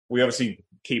obviously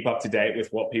keep up to date with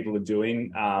what people are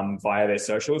doing via their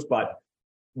socials. But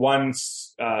one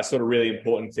sort of really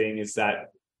important thing is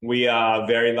that we are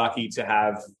very lucky to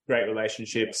have great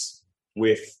relationships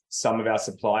with some of our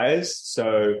suppliers.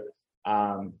 So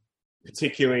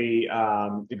particularly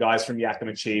the guys from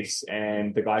Yakima Chiefs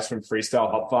and the guys from Freestyle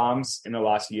Hop Farms in the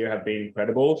last year have been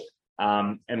incredible.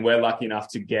 And we're lucky enough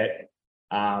to get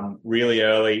really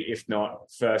early, if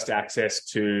not first, access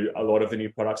to a lot of the new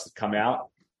products that come out,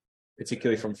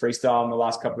 particularly from Freestyle in the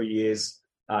last couple of years.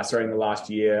 In the last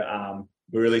year,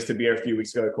 we released a beer a few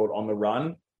weeks ago called On the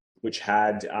Run, which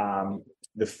had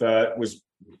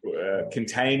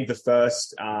contained the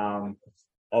first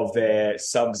of their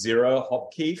Sub-Zero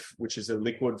hop keef, which is a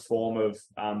liquid form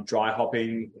of dry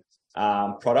hopping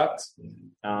product.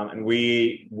 And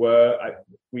we were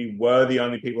the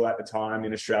only people at the time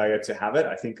in Australia to have it.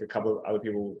 I think a couple of other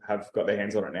people have got their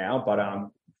hands on it now, but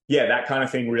that kind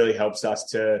of thing really helps us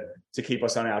to keep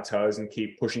us on our toes and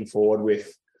keep pushing forward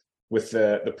with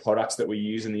the products that we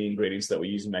use and the ingredients that we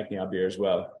use in making our beer as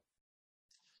well.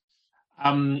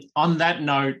 On that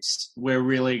note, we're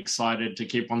really excited to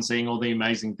keep on seeing all the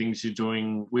amazing things you're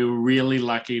doing. We were really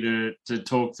lucky to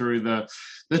talk through the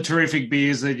terrific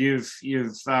beers that you've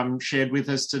shared with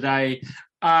us today.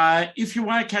 If you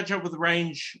want to catch up with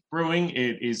Range Brewing,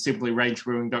 it is simply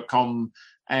rangebrewing.com,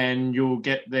 and you'll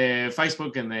get their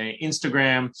Facebook and their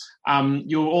Instagram.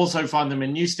 You'll also find them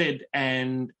in Newstead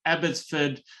and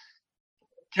Abbotsford.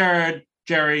 Jared,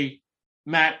 Jerry,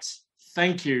 Matt,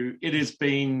 thank you. It has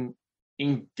been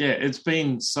it's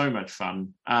been so much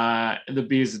fun. The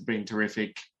beers have been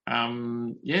terrific.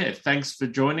 Thanks for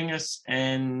joining us.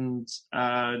 And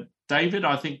David,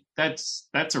 I think that's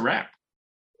a wrap.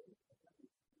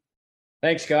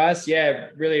 Thanks, guys. Yeah,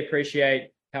 really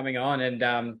appreciate coming on.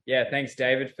 And thanks,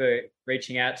 David, for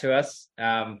reaching out to us.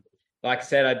 Like I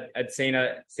said, I'd seen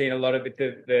a lot of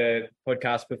the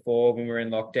podcast before when we were in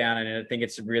lockdown, and I think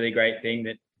it's a really great thing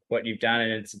that what you've done,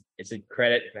 and it's a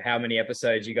credit for how many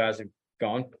episodes you guys have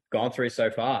gone through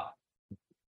so far.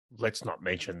 Let's not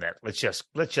mention that. Let's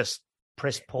just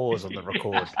press pause on the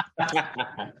record.